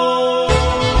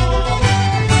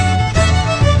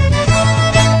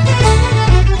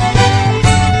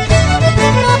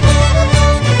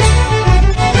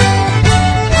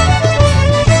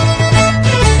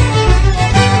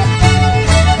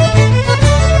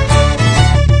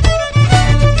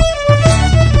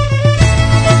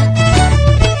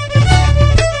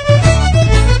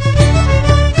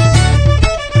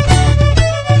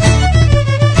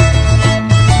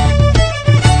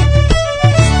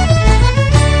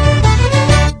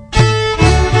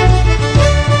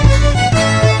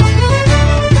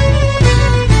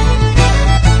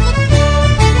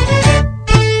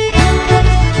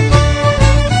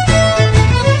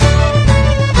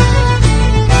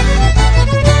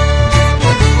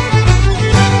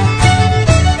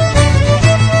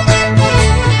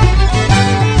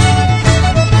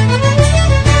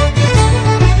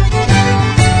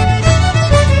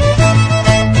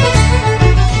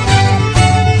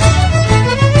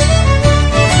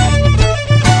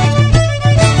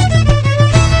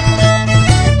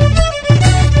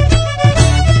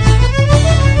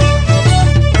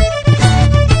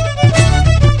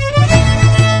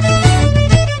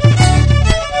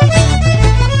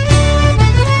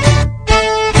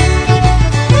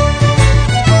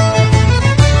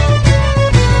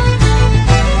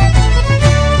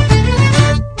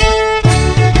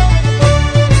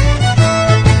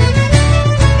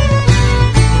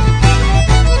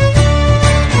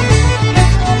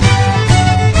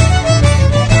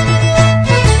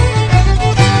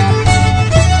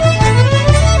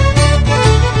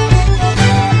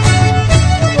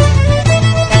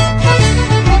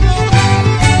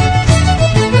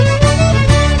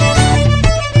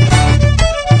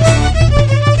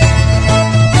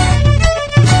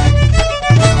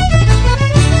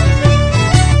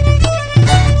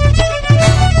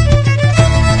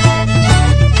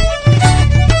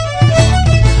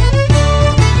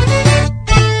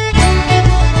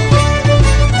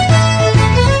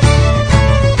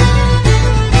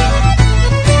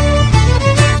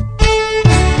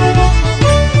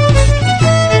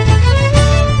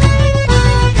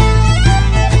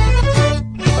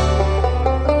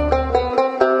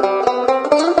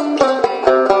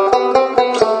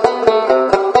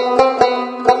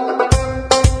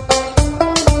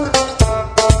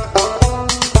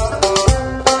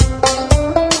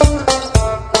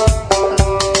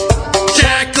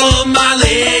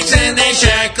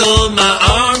 shackled my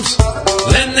arms.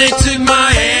 Then they took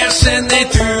my ass and they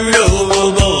threw it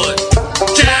overboard.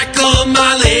 Shackled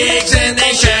my legs and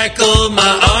they shackled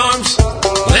my arms.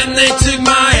 Then they took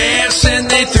my ass and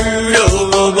they threw it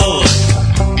overboard.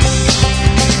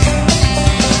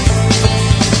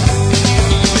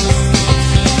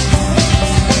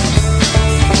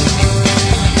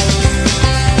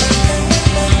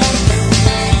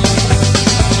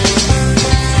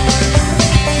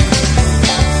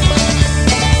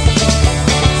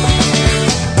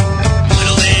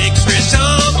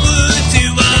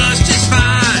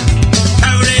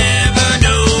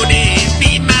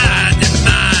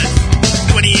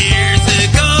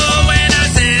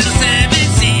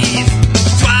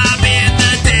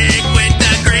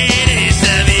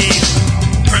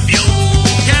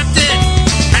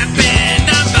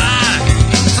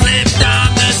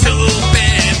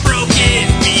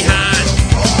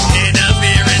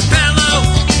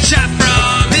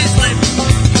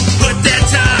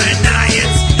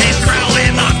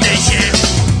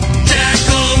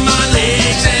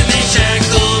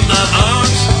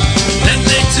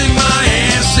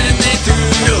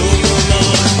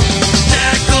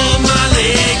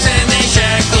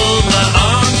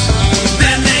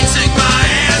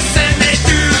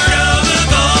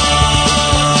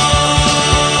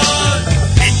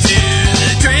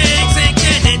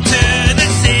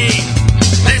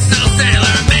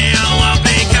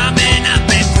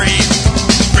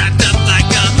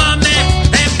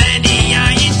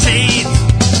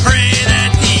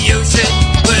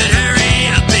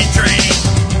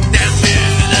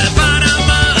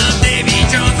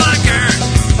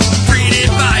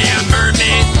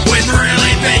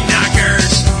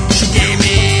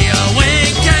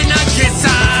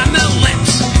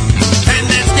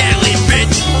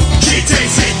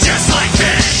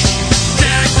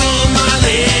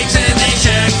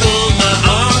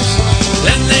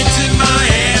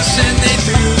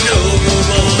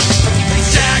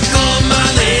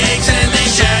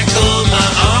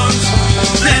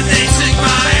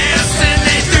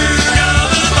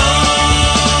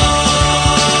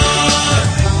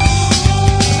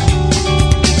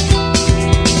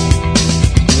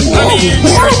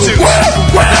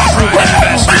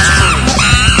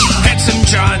 Handsome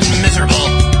John Miserable,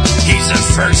 he's a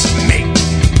first mate.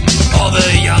 All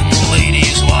the young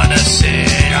ladies wanna sit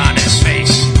on his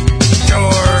face.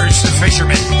 George the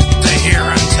fisherman, to hear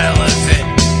him tell a fit.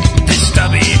 His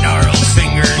stubby gnarled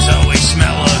fingers always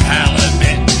smell of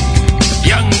halibut.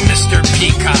 Young Mr.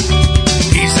 Peacock,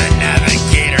 he's a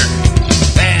navigator.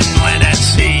 Then when at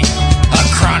sea, a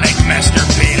chronic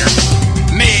masturbator.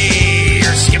 Me,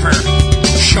 your skipper,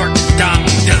 short dong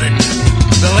Dylan.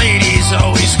 The ladies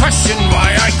always question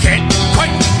why I can't quite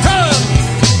come.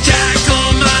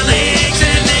 Shackled my legs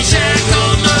and they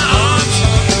shackled my arms.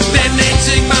 Then they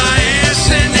took my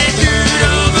ass and they threw it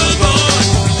overboard.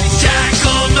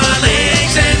 Shackled my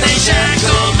legs and they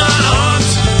shackled my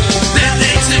arms. Then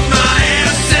they took my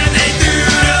ass and they threw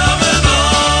it overboard.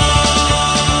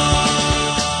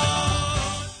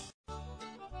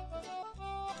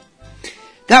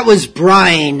 That was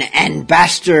Brine and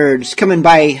Bastards, coming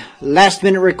by last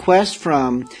minute request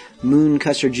from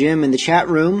Mooncusser Jim in the chat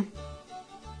room.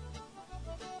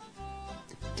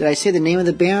 Did I say the name of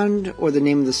the band or the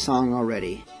name of the song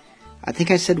already? I think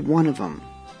I said one of them.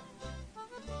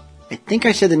 I think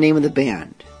I said the name of the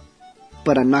band,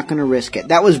 but I'm not going to risk it.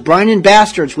 That was Brine and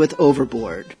Bastards with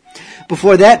Overboard.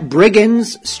 Before that,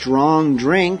 Brigands, Strong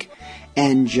Drink,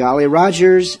 and Jolly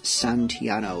Rogers,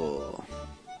 Santiano.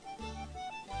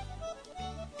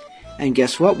 And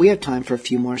guess what? We have time for a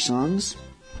few more songs.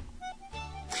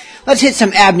 Let's hit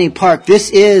some Abney Park. This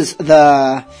is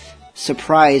the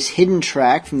surprise hidden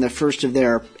track from the first of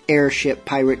their Airship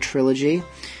Pirate trilogy.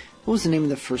 What was the name of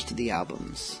the first of the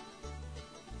albums?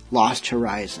 Lost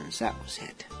Horizons, that was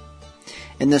it.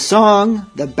 And the song,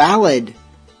 The Ballad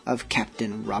of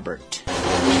Captain Robert.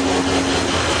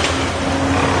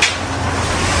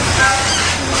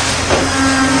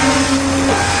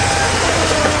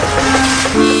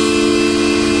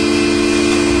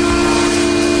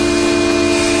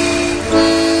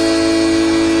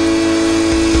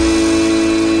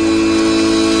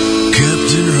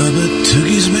 Captain Robert took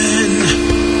his men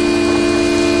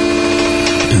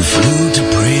and flew to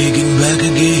Prague and back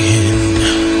again.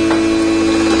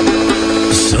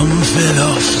 Some fell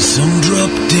off, some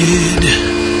dropped dead.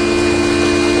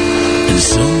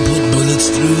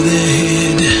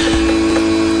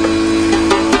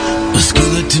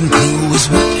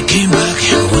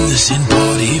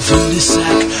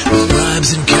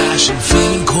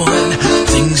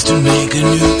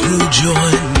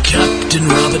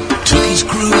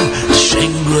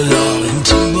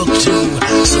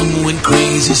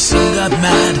 got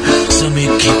mad. Some he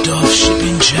kicked off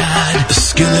shipping Chad. A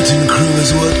skeleton crew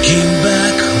is what came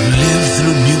back, who lived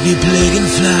through mutiny, plague and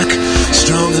flak.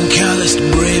 Strong and calloused,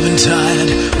 brave and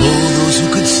tired, all those who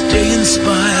could stay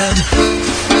inspired.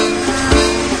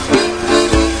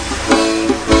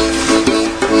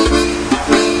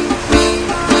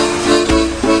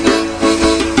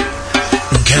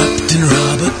 Captain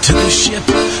Robert took a ship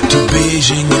to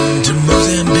Beijing and to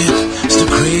Mozambique. Still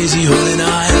crazy holding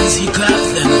irons, he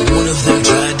clapped them. One of them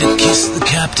tried to kiss the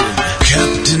captain.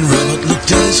 Captain Robert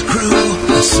looked at his crew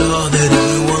and saw that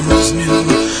everyone was new.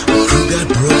 The crew got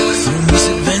broke through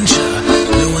misadventure.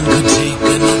 No one could take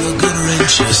another good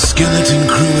wrench. A skeleton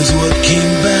crew is what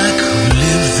came back, who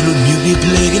lived through mutiny,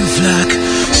 plague and flak.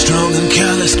 Strong and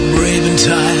calloused, brave and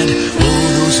tired, all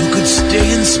those who could stay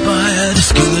inspired. The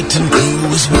skeleton crew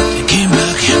was what they came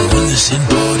back, and when the sin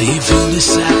poured, he filled his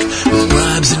sack with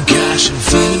bribes and cash and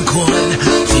fame and coin.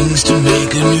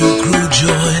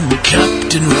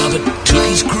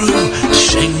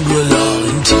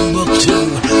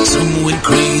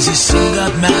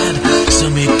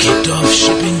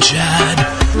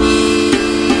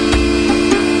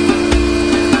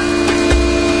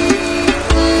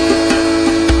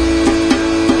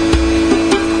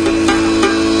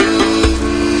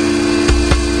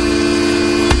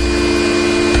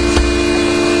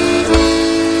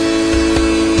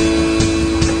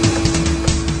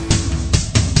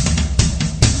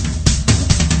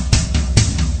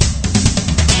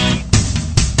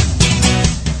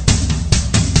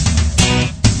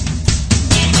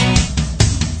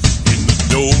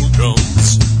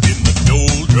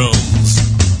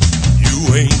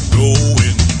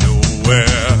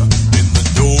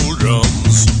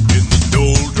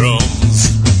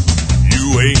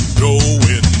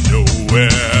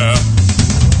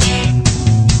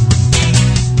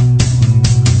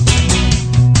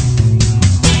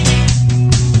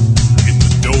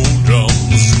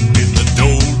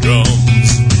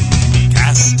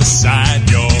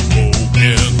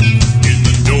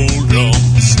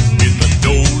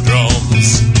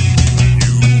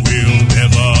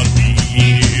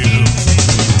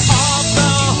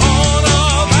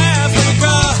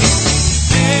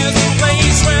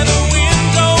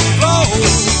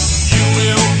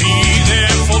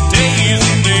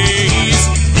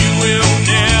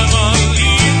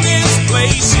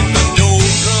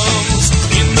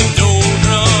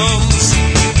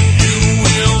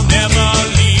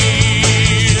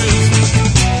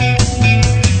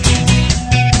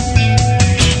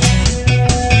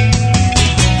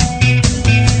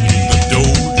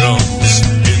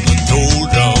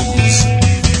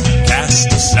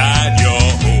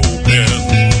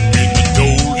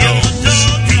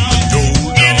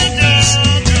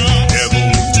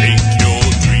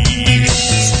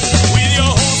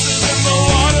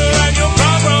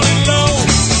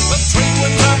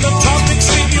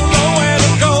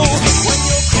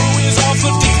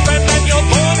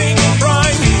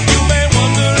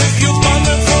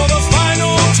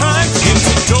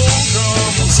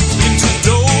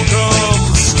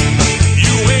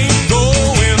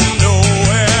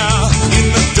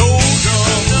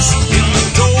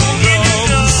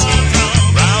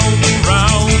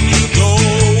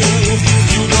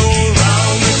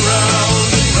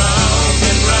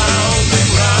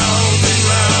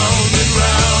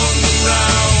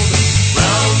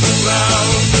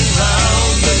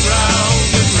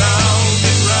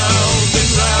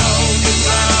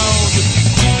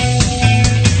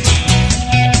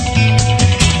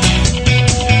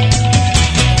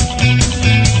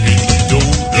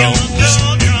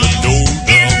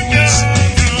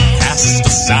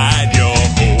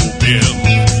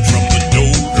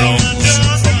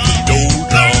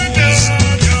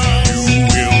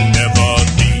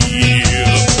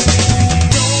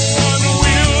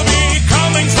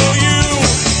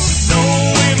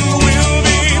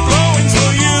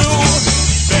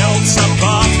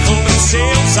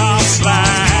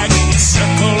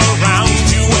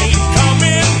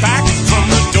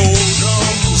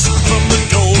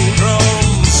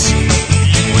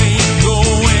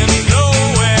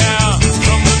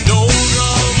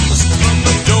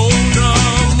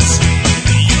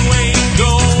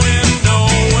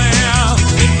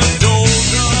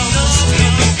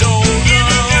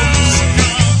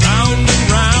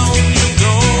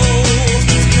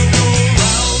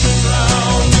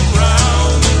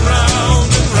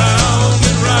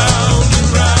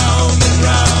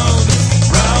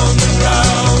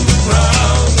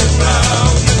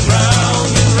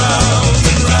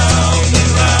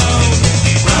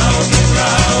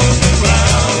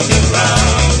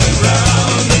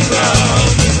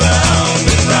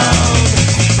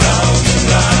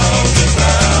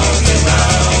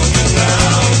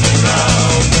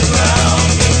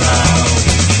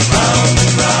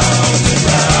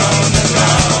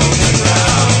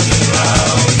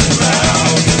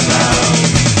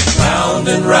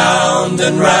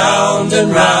 and round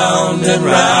and round and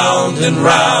round and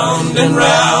round and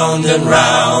round and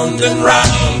round and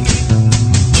round.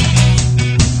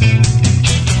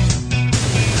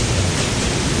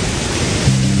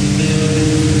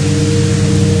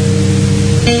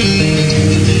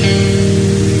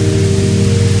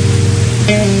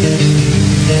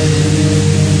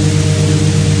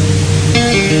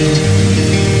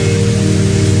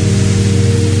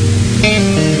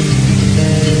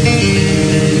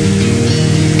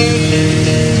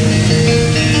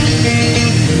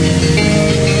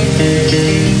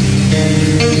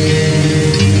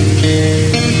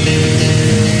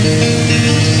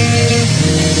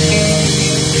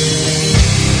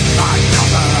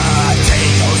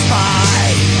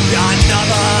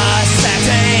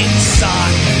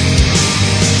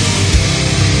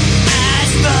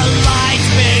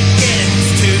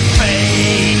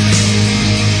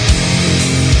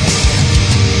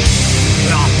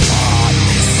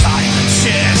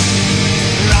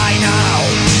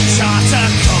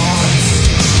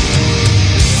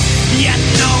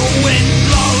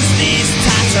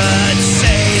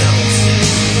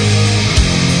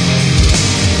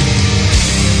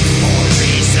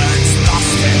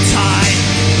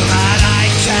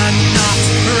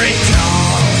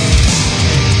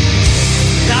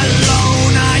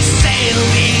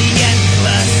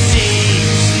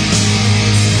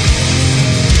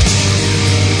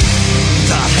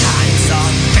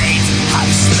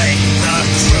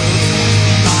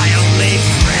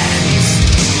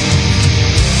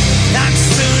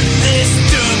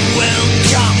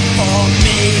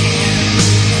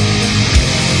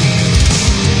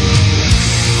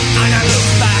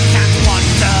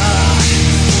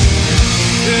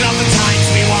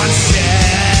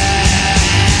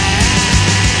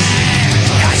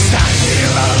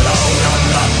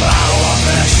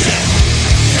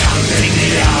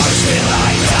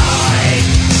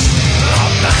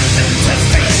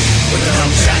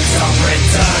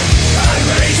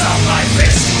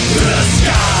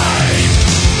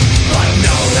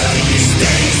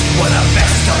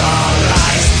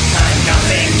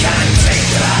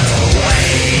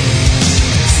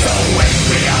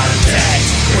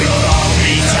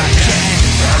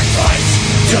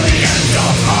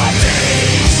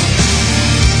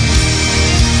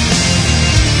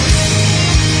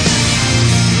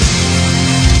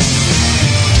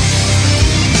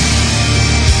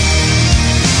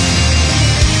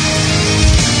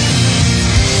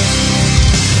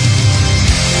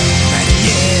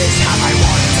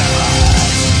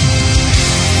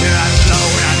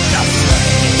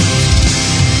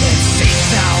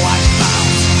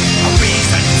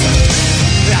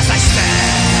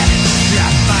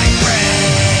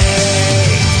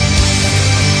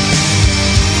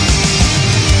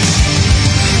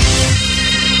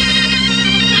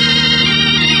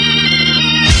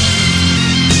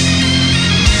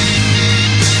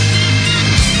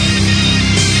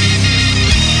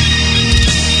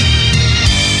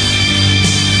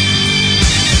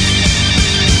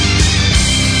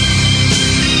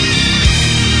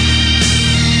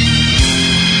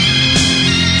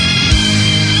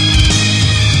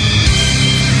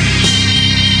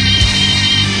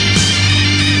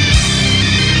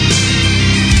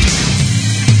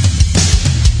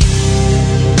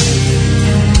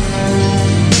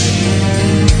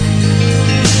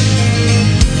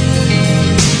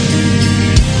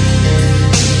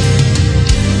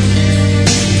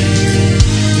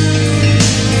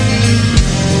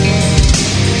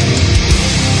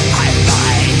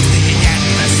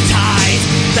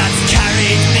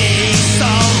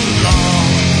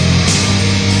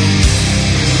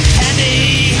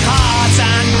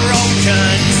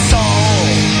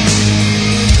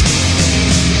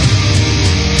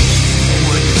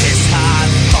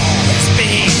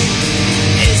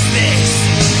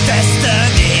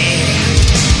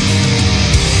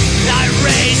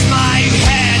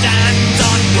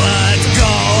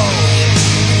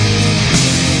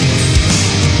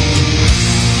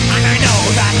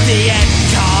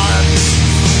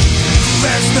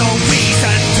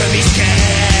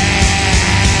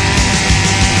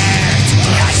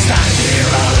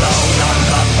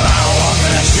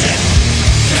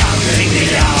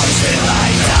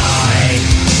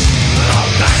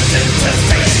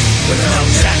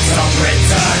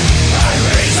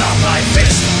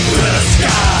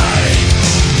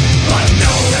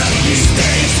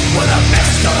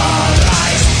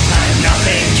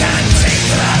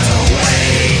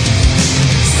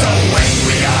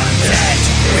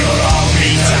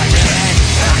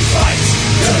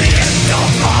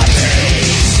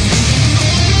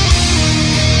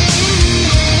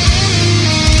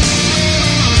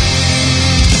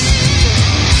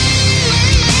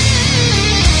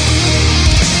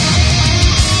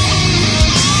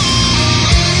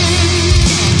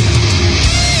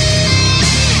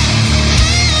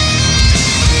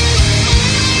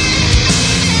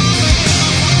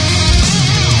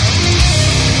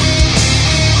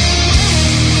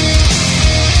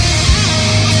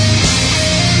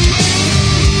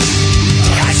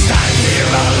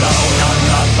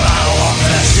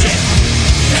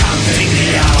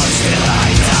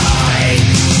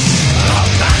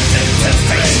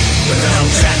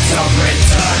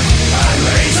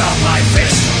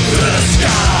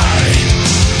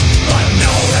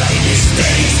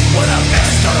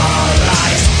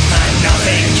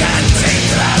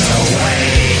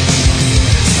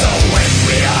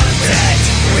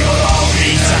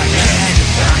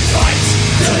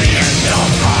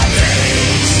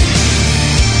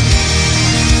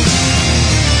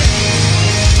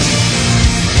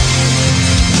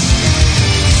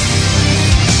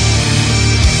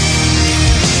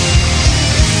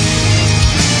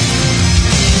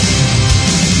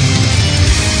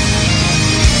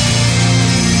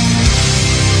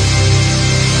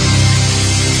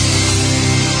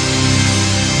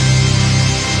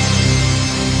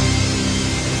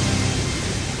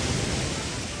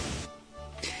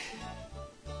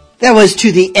 That was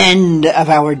To the End of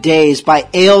Our Days by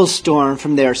Ailstorm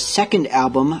from their second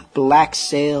album, Black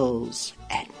Sails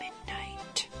at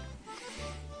Midnight.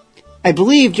 I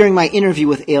believe during my interview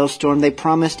with Ailstorm, they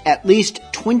promised at least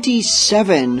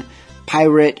 27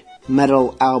 pirate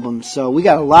metal albums, so we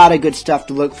got a lot of good stuff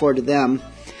to look forward to them.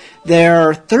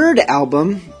 Their third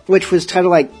album, which was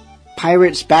titled like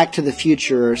Pirates Back to the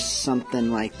Future or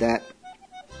something like that,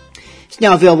 it's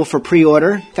now available for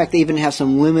pre-order. In fact, they even have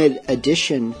some limited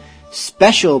edition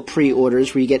special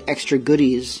pre-orders where you get extra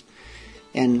goodies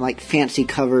and like fancy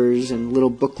covers and little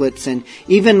booklets and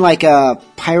even like a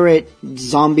pirate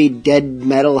zombie dead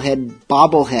metalhead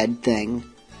bobblehead thing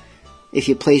if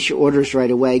you place your orders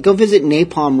right away. Go visit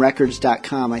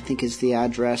napalmrecords.com, I think is the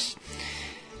address.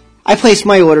 I placed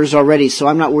my orders already, so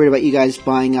I'm not worried about you guys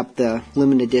buying up the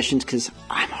limited editions because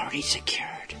I'm already secured.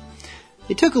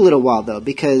 It took a little while, though,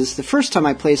 because the first time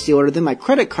I placed the order, then my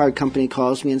credit card company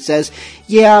calls me and says,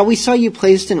 yeah, we saw you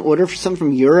placed an order for something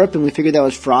from Europe, and we figured that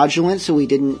was fraudulent, so we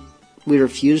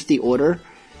refused the order,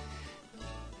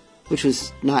 which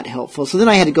was not helpful. So then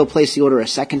I had to go place the order a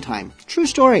second time. True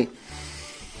story.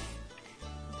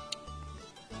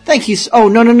 Thank you. Oh,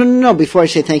 no. Before I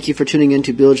say thank you for tuning in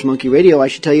to Bilge Monkey Radio, I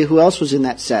should tell you who else was in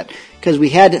that set, because we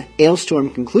had Ailstorm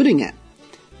concluding it.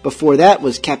 Before that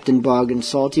was Captain Bog and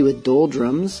Salty with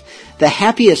Doldrums, the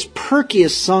happiest,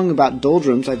 perkiest song about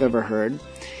doldrums I've ever heard.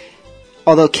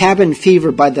 Although Cabin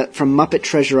Fever from Muppet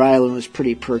Treasure Island was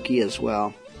pretty perky as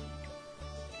well.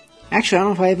 Actually, I don't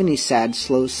know if I have any sad,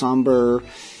 slow, somber,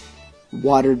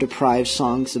 water-deprived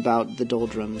songs about the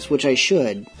doldrums, which I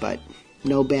should, but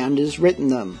no band has written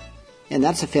them, and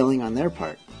that's a failing on their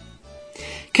part.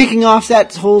 Kicking off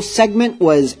that whole segment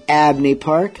was Abney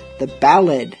Park, the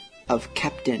Ballad of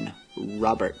Captain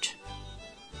Robert.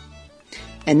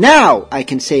 And now I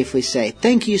can safely say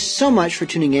thank you so much for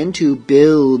tuning in to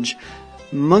Bilge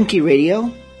Monkey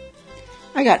Radio.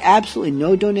 I got absolutely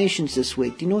no donations this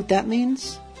week. Do you know what that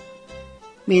means?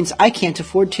 It means I can't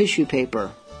afford tissue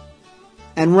paper.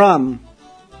 And rum.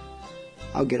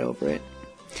 I'll get over it.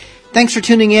 Thanks for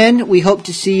tuning in. We hope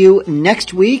to see you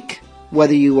next week,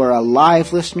 whether you are a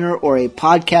live listener or a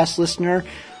podcast listener,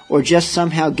 or just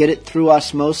somehow get it through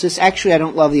osmosis. Actually, I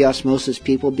don't love the osmosis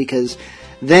people because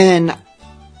then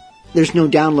there's no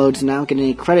downloads and I don't get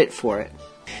any credit for it.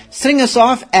 Setting us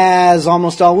off, as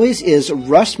almost always, is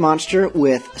Rust Monster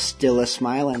with Still a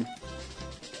Smilin'.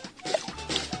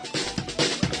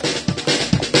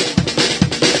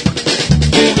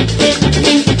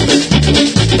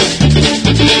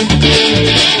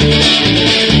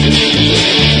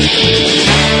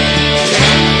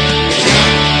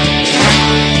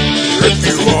 If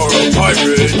you are a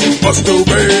pirate, you must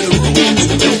obey the rules.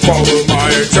 Don't follow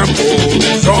my example,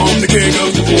 cause I'm the king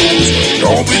of fools.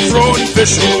 Don't be throwing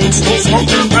fish hooks, don't smoke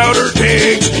your powder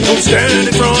kegs. Don't stand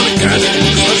in front of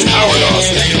cannons, let's power lost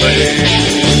relay.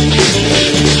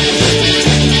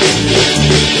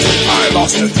 I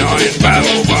lost a 9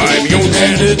 battle by my own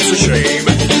hand, it's a shame.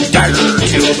 Dagger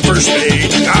killed the first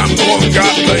mate, and I'm the one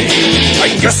got blamed.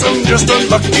 I guess I'm just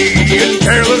unlucky and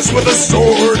careless with a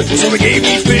sword, so they gave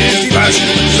me 50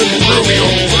 lashes and threw me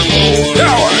overboard.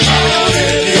 Now I'm out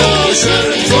in the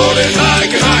ocean, floating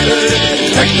like an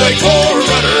island. Heck like for a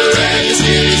rudder and the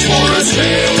skis for a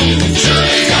sail.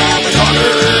 Surely I'm a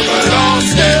goner, but I'm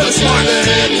still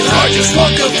smiling. I just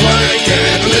walk a plank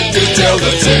and live to tell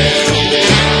the tale.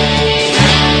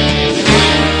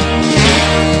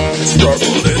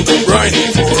 Struggled in the briny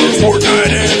for a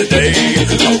fortnight and a day.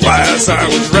 Alas, I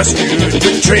was rescued,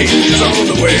 good changes on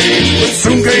the way. But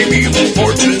soon came evil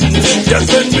fortunes, death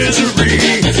and misery.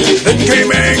 Then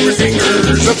came angry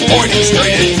fingers, pointing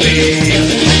straight at me.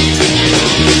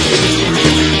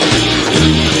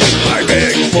 I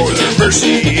begged for their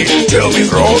mercy, till me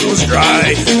throat was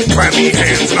dry. Clammy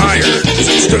hands and irons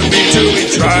stood me to be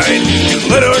tried. You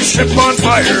lit our ship on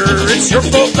fire, it's your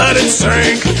fault that it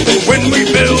sank. But when we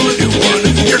build a new one,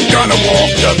 you're gonna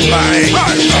walk the plank.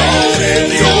 I'm out in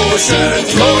the ocean,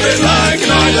 floating like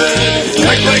an island.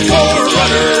 Like my core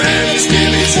rudder and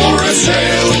skillies for a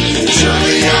sail.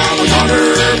 Surely I'm a goner,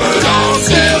 but I'm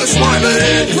still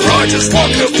smiling. For I just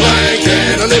walk the plank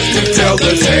and I live to tell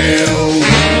the tale.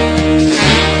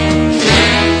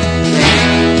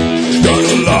 Done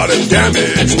a lot of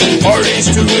damage, parties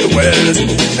to the west.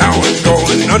 Now I'm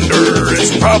going under, it's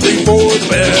probably for the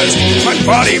best. My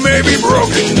body may be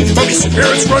broken, but my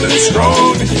spirit's running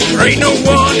strong. There ain't no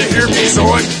one to hear me, so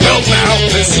I'm belting out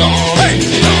this song. Hey!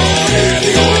 Down in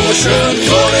the ocean,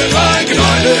 floating like an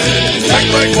island. Act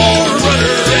like water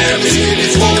rudder, and the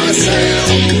skitties for a sail.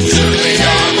 Surely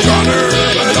I'm a goner,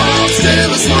 but I'm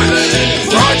still smiling.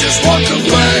 For I just walk the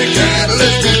plank and I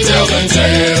live to tell the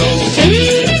tale.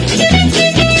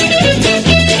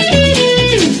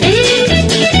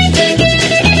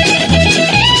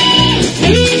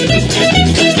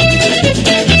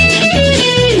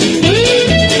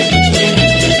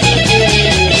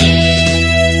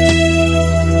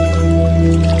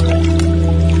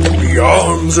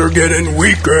 arms are getting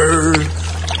weaker.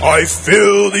 I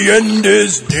feel the end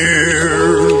is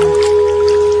near.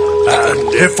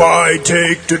 And if I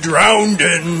take to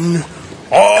drowning,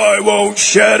 I won't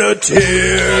shed a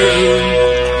tear.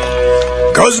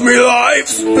 'Cause me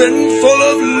life's been full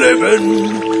of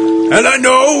living, and I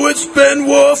know it's been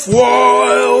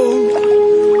worthwhile.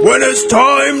 When it's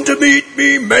time to meet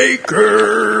me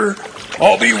maker,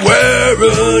 I'll be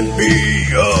wearing me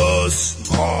a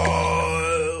smile.